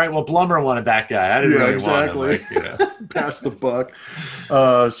 all right, well, Blummer wanted that guy. I didn't really want him. Pass the buck.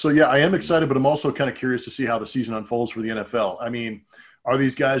 So, yeah, I am excited, but I'm also kind of curious to see how the season unfolds for the NFL. I mean, are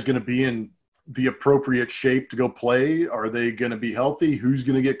these guys going to be in the appropriate shape to go play? Are they going to be healthy? Who's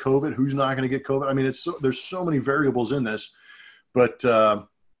going to get COVID? Who's not going to get COVID? I mean, there's so many variables in this, but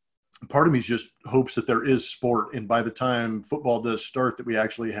part of me just hopes that there is sport, and by the time football does start, that we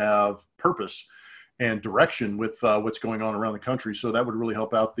actually have purpose and direction with what's going on around the country. So that would really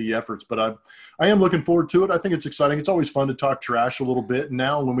help out the efforts. But I am looking forward to it. I think it's exciting. It's always fun to talk trash a little bit. And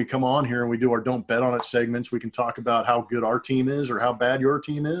now when we come on here and we do our Don't Bet On It segments, we can talk about how good our team is or how bad your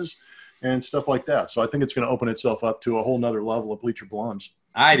team is and stuff like that. So I think it's going to open itself up to a whole nother level of Bleacher Blums.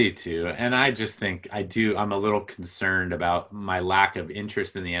 I do too. And I just think I'm a little concerned about my lack of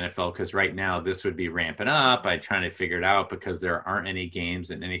interest in the NFL, because right now this would be ramping up. I'm trying to figure it out because there aren't any games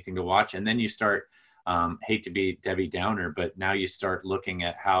and anything to watch. And then you start, hate to be Debbie Downer, but now you start looking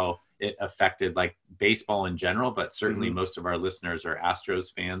at how it affected like baseball in general, but certainly most of our listeners are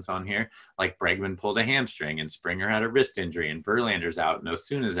Astros fans on here. Like Bregman pulled a hamstring and Springer had a wrist injury and Verlander's out and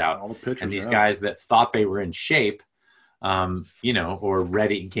Osuna's out. And these guys that thought they were in shape, or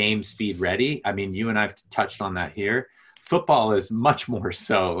ready, game speed ready. I mean, you and I've touched on that here. Football is much more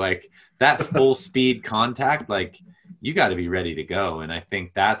so. Like that full speed contact, like you got to be ready to go. And I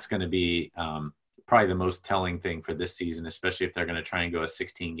think that's going to be probably the most telling thing for this season, especially if they're going to try and go a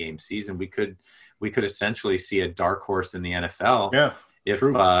 16-game season. We could essentially see a dark horse in the NFL. Yeah.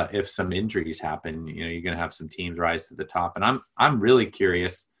 If some injuries happen, you're going to have some teams rise to the top. And I'm really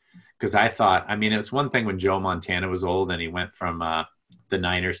curious, because I thought, I mean, it was one thing when Joe Montana was old and he went from the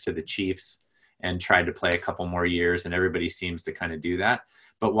Niners to the Chiefs and tried to play a couple more years, and everybody seems to kind of do that.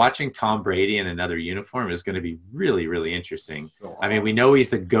 But watching Tom Brady in another uniform is going to be really, really interesting. I mean, we know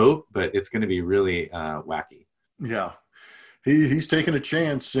he's the GOAT, but it's going to be really wacky. Yeah. He's taking a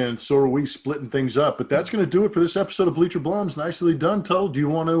chance, and so are we, splitting things up. But that's going to do it for this episode of Bleacher Blums. Nicely done, Tuttle. Do you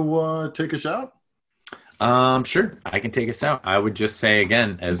want to take us out? Sure. I can take us out. I would just say,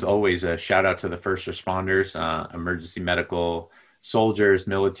 again, as always, a shout out to the first responders, emergency medical, soldiers,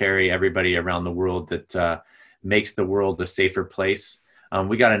 military, everybody around the world that makes the world a safer place.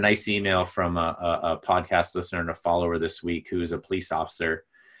 We got a nice email from a podcast listener and a follower this week who is a police officer.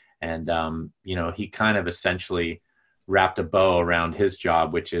 And, he kind of essentially wrapped a bow around his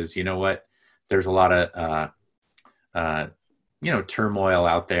job, which is, you know what, there's a lot of, turmoil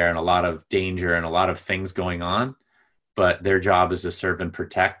out there and a lot of danger and a lot of things going on, but their job is to serve and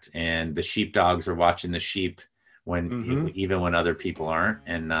protect. And the sheepdogs are watching the sheep even when other people aren't.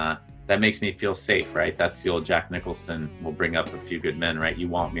 And that makes me feel safe, right? That's the old Jack Nicholson will bring up a few good men, right? You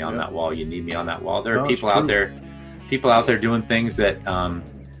want me on that wall. You need me on that wall. There are people out there doing things that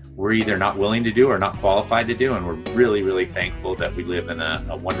we're either not willing to do or not qualified to do. And we're really, really thankful that we live in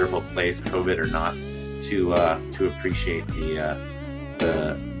a wonderful place, COVID or not, to appreciate the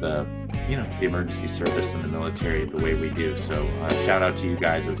emergency service and the military the way we do. So shout out to you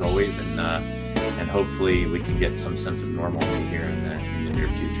guys as always, and hopefully we can get some sense of normalcy here in the near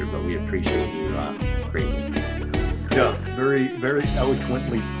future. But we appreciate you greatly. Yeah, very, very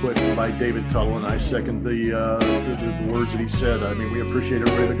eloquently put by David Tuttle, and I second the words that he said. I mean, we appreciate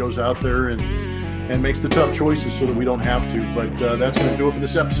everybody that goes out there and makes the tough choices so that we don't have to. But that's going to do it for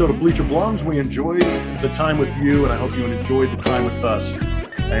this episode of Bleacher Blums. We enjoyed the time with you, and I hope you enjoyed the time with us.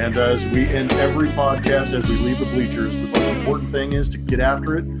 And as we end every podcast, as we leave the bleachers, the most important thing is to get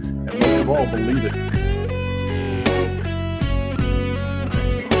after it, and most of all, believe it.